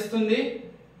ఒకటి నడుస్తుంది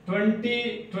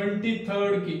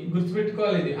 2023 కి.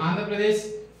 గుర్తుపెట్టుకోవాలి, ఇది ఆంధ్రప్రదేశ్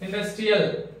ఇండస్ట్రియల్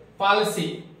పాలసీ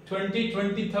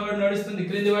 2023 నడుస్తుంది.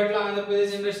 క్రింది వాటిలో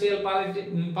ఆంధ్రప్రదేశ్ ఇండస్ట్రియల్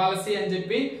పాలసీ అని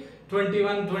చెప్పి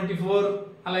 21, 24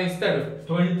 అలా ఇస్తాడు.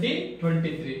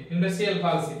 2023 ఇండస్ట్రియల్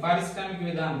పాలసీ, పారిశ్రామిక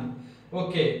విధానం.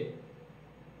 Okay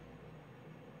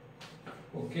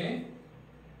okay.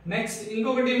 నెక్స్ట్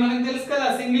ఇంకొకటి మనకు తెలుసు కదా,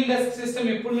 సింగిల్ డెస్క్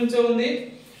సిస్టమ్ ఎప్పటి నుంచో ఉంది.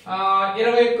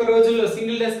 21 రోజుల్లో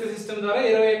సింగిల్ డెస్క్ సిస్టమ్ ద్వారా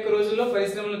 21 రోజుల్లో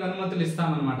పరిశ్రమలకు అనుమతులు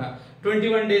ఇస్తామన్నమాట.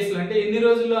 21 డేస్ లో, అంటే ఎన్ని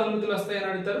రోజుల్లో అనుమతులు వస్తాయని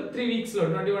అడుగుతారు. 3 వీక్స్ లో,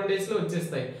 21 డేస్ లో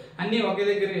వచ్చేస్తాయి. అన్ని ఒకే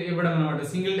దగ్గర ఇవ్వడం అనమాట.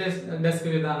 సింగిల్ డెస్క్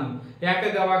విధానం,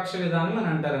 ఏకగవాక్ష విధానం అని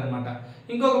అంటారు అనమాట.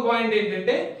 ఇంకొక పాయింట్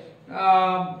ఏంటంటే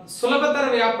సులభతర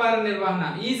వ్యాపార నిర్వహణ,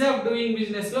 ఈజ్ ఆఫ్ డూయింగ్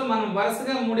బిజినెస్ లో మనం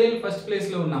వరుసగా 3 ఏళ్ళు ఫస్ట్ ప్లేస్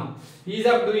లో ఉన్నాం. ఈజ్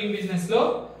ఆఫ్ డూయింగ్ బిజినెస్ లో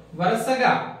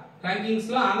వరుసగా ర్యాంకింగ్స్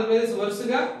లో ఆంధ్రప్రదేశ్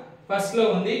వరుసగా ఫస్ట్ లో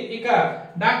ఉంది. ఇక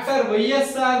డాక్టర్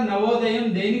వైఎస్ఆర్ నవోదయం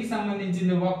దేనికి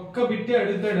సంబంధించింది? ఒక్క బిట్టి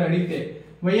అడుగుతాడు. అడిగితే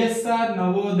వైఎస్ఆర్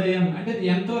నవోదయం అంటే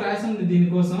ఎంతో రాసి ఉంది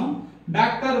దీనికోసం.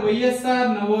 డాక్టర్ వైఎస్ఆర్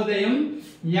నవోదయం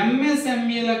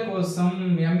ఎంఎస్ఎంఈల కోసం.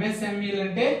 ఎంఎస్ఎంఈలు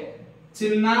అంటే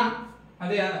చిన్న,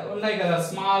 అదే ఉన్నాయి కదా,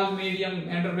 స్మాల్ మీడియం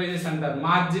ఎంటర్ప్రైజెస్ అంటారు.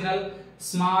 మార్జినల్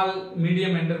స్మాల్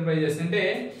మీడియం ఎంటర్ప్రైజెస్ అంటే,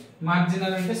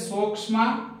 మార్జినల్ అంటే సూక్ష్మ,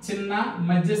 చిన్న,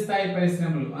 మధ్యస్థాయి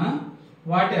పరిశ్రమలు,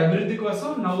 వాటి అభివృద్ధి కోసం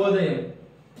నవోదయం.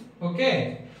 ఓకే.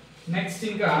 నెక్స్ట్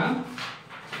ఇంకా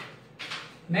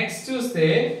నెక్స్ట్ చూస్తే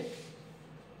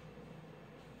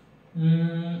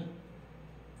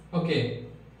ఓకే,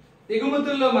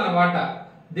 ఎగుమతుల్లో మన వాటా,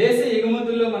 దేశ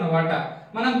ఎగుమతుల్లో మన వాటా.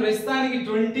 మనం ప్రస్తుతానికి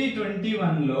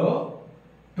 2021లో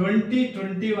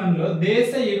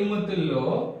దేశ ఎగుమతుల్లో,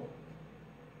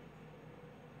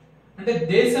 అంటే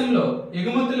దేశంలో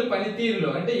ఎగుమతుల పనితీరులో,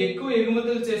 అంటే ఎక్కువ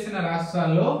ఎగుమతులు చేసిన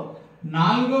రాష్ట్రాల్లో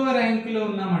 4వ ర్యాంకులో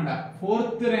ఉన్నామట.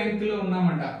 4th ర్యాంకులో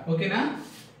ఉన్నామట. ఓకేనా?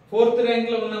 4th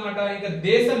ర్యాంకులో ఉన్నామట. ఇంకా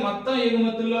దేశ మొత్తం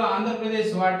ఎగుమతుల్లో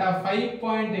ఆంధ్రప్రదేశ్ వాటా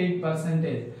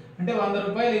 5.8%. అంటే 100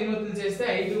 రూపాయలు ఎగుమతులు చేస్తే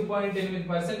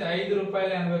 5.8%,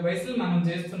 ₹5.80 మనం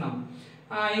చేస్తున్నాం.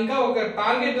 ఇంకా ఒక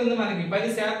టార్గెట్ ఉంది మనకి,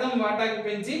 10% వాటాకి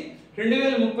పెంచి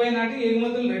 2030 నాటికి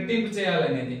ఎగుమతులు రెట్టింపు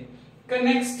చేయాలనేది. ఇక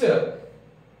నెక్స్ట్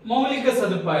మౌలిక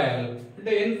సదుపాయాలు,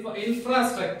 అంటే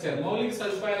ఇన్ఫ్రాస్ట్రక్చర్. మౌలిక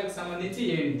సదుపాయాలకు సంబంధించి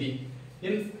ఏంటి?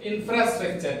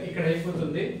 ఇన్ఫ్రాస్ట్రక్చర్ ఇక్కడ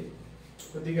అయిపోతుంది.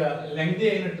 కొద్దిగా లెంగ్తీ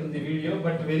అయినట్టుంది వీడియో,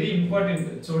 బట్ వెరీ ఇంపార్టెంట్,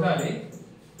 చూడాలి.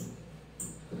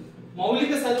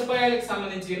 మౌలిక సదుపాయాలకు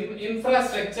సంబంధించి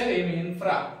ఇన్ఫ్రాస్ట్రక్చర్ ఏమి?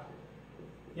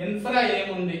 ఇన్ఫ్రా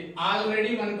ఏముంది?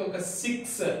 ఆల్రెడీ మనకు ఒక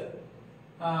 6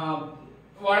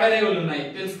 వాడరేవులు ఉన్నాయి,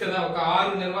 తెలుసు కదా. ఒక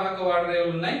 6 నిర్వాహక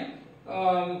వాడరేవులు ఉన్నాయి.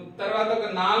 తర్వాత ఒక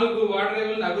 4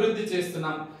 వాడరేవులను అభివృద్ధి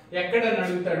చేస్తున్నాం. ఎక్కడని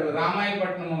అడుగుతాడు?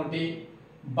 రామాయపట్నం ఒకటి,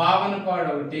 బావనపాడు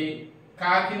ఒకటి,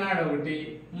 కాకినాడ ఒకటి,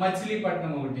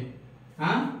 మచిలీపట్నం ఒకటి.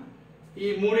 ఈ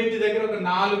మూడింటి దగ్గర ఒక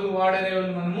 4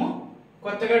 వాడరేవులు మనము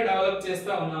కొత్తగా డెవలప్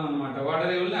చేస్తా ఉన్నాం అన్నమాట.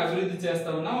 వాడరేవులను అభివృద్ధి చేస్తా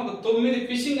ఉన్నాం. ఒక 9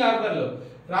 ఫిషింగ్ హార్బర్లు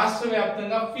రాష్ట్ర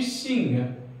వ్యాప్తంగా,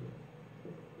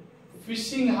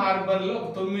 ఫిషింగ్ హార్బర్లు ఒక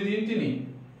 9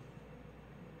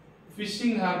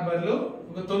 ఫిషింగ్ హార్బర్లు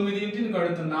ఒక 9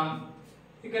 కడుతున్నాం.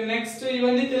 ఇక నెక్స్ట్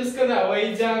ఇవన్నీ తెలుసు కదా,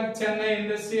 Vizag Chennai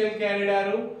industrial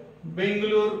corridor,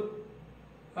 Bengaluru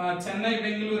Chennai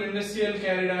Bengaluru industrial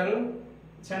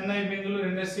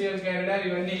corridor,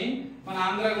 ఇవన్నీ మన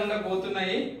ఆంధ్ర గుండా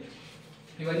పోతున్నాయి.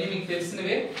 ఇవన్నీ మీకు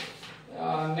తెలిసినవే.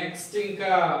 నెక్స్ట్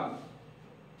ఇంకా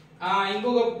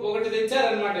ఒకటి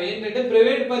తెచ్చారనమాట. ఏంటంటే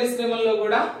ప్రైవేట్ పరిశ్రమల్లో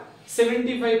కూడా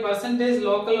 75%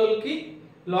 లోకల్ వాళ్ళకి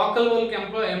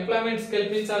ఎంప్లాయ్మెంట్స్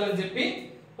కల్పించాలని చెప్పి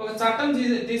ఒక చట్టం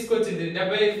తీసుకొచ్చింది.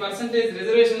 75%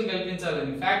 రిజర్వేషన్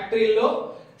కల్పించాలని. ఫ్యాక్టరీలో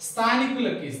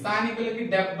స్థానికులకి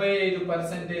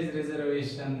 75%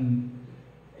 రిజర్వేషన్.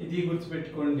 ఇది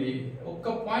గుర్తుపెట్టుకోండి. ఒక్క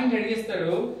పాయింట్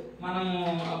అడిగిస్తాడు, మనము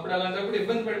అప్పుడు అలాంటప్పుడు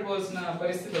ఇబ్బంది పడిపోవాల్సిన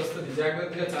పరిస్థితి వస్తుంది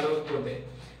జాగ్రత్తగా చదవకపోతే.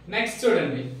 నెక్స్ట్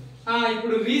చూడండి,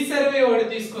 ఇప్పుడు రీసర్వే ఒకటి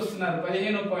తీసుకొస్తున్నారు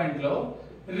 15వ పాయింట్లో.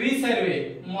 రీసర్వే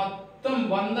మొత్తం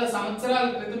 100 సంవత్సరాల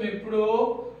క్రితం ఎప్పుడో,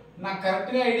 నాకు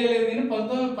కరెక్ట్ గా ఐడియా లేదు కానీ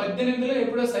 1918లో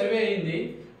ఎప్పుడో సర్వే అయింది.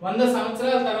 100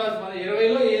 సంవత్సరాల తర్వాత, మన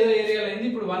 20లో ఏదో ఏరియాలో అయింది.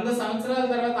 ఇప్పుడు 100 సంవత్సరాల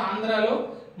తర్వాత ఆంధ్రాలో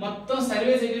మొత్తం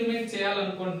సర్వే సెటిల్మెంట్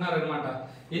చేయాలనుకుంటున్నారు అనమాట.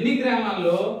 ఎన్ని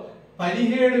గ్రామాల్లో?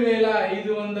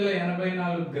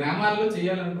 17,584 గ్రామాల్లో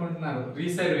చేయాలనుకుంటున్నారు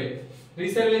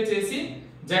రీసర్వే చేసి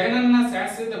జగనన్న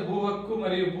శాశ్వత భూ హక్కు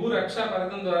మరియు భూ రక్ష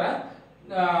పథకం ద్వారా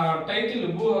టైటిల్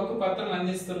భూ హక్కు పత్రం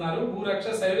అందిస్తున్నారు. భూ రక్ష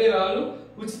సర్వే రాళ్ళు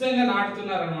ఉచితంగా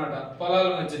నాటుతున్నారు అనమాట పొలాల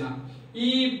మధ్యన. ఈ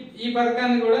ఈ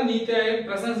పథకాన్ని కూడా నీతి ఆయోగ్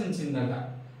ప్రశంసించిందట.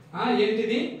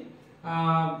 ఏంటిది?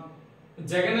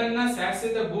 జగనన్న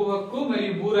శాశ్వత భూ హక్కు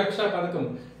మరియు భూరక్ష పథకం.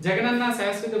 జగనన్న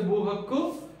శాశ్వత భూ హక్కు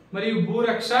మరియు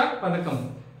భూరక్ష పథకం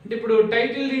అంటే ఇప్పుడు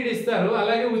టైటిల్ డీడ్ ఇస్తారు,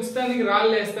 అలాగే ఉచితానికి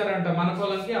రాళ్ళు వేస్తారంట మన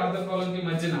పొలంకి అవతల పొలంకి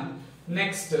మధ్యన.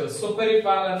 నెక్స్ట్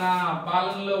సుపరిపాలన,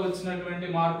 పాలనలో వచ్చినటువంటి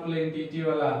మార్పులు ఏంటి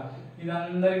ఇటీవల, ఇది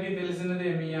అందరికీ తెలిసినదే.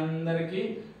 మీ అందరికి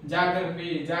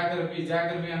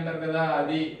జాగ్రఫీ అంటారు కదా,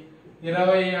 అది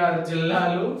 26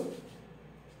 జిల్లాలు,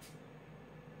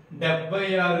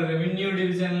 76 రెవెన్యూ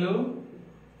డివిజన్లు,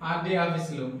 ఆర్టీ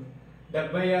ఆఫీసులు,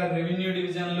 76 రెవెన్యూ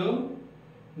డివిజన్లు,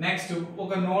 నెక్స్ట్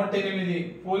ఒక 108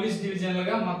 పోలీస్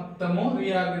డివిజన్లుగా మొత్తము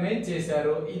రీఆర్గనైజ్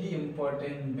చేశారు. ఇది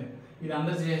ఇంపార్టెంట్, ఇది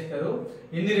అందరూ చేస్తారు.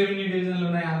 ఎన్ని రెవెన్యూ డివిజన్లు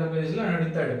ఉన్నాయి ఆంధ్రప్రదేశ్ లో అని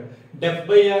అడుగుతాడు.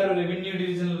 76 రెవెన్యూ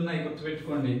డివిజన్లు ఉన్నాయి,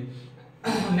 గుర్తుపెట్టుకోండి.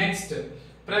 నెక్స్ట్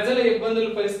ప్రజల ఇబ్బందులు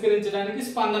పరిష్కరించడానికి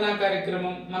స్పందన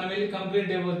కార్యక్రమం. మనం వెళ్ళి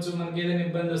కంప్లైంట్ ఇవ్వచ్చు మనకి ఏదైనా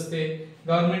ఇబ్బంది వస్తే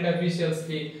గవర్నమెంట్ అఫీషియల్స్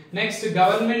కి. నెక్స్ట్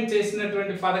గవర్నమెంట్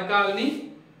చేసినటువంటి పథకాలని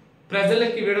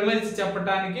ప్రజలకి విడమరిచి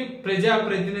చెప్పడానికి ప్రజా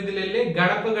ప్రతినిధులు వెళ్ళి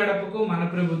గడప గడపకు మన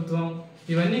ప్రభుత్వం.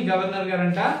 ఇవన్నీ గవర్నర్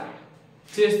గారంట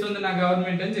చేస్తుంది నా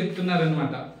గవర్నమెంట్ అని చెప్తున్నారు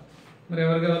అనమాట. మరి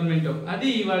ఎవరి గవర్నమెంట్? అది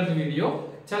ఇవాళ వీడియో,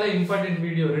 చాలా ఇంపార్టెంట్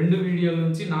వీడియో. 2 వీడియోల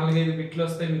నుంచి 4-5 బిట్లు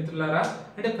వస్తాయి మిత్రులారా.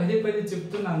 అంటే పదే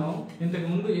చెప్తున్నాను, ఇంతకు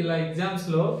ముందు ఇలా ఎగ్జామ్స్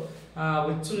లో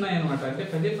వచ్చున్నాయి అనమాట. అంటే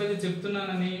పదే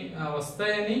చెప్తున్నానని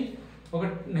వస్తాయని ఒక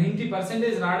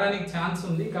 90% రావడానికి ఛాన్స్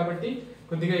ఉంది. కాబట్టి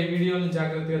కొద్దిగా ఈ వీడియోని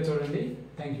జాగ్రత్తగా చూడండి.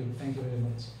 Thank you very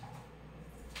much.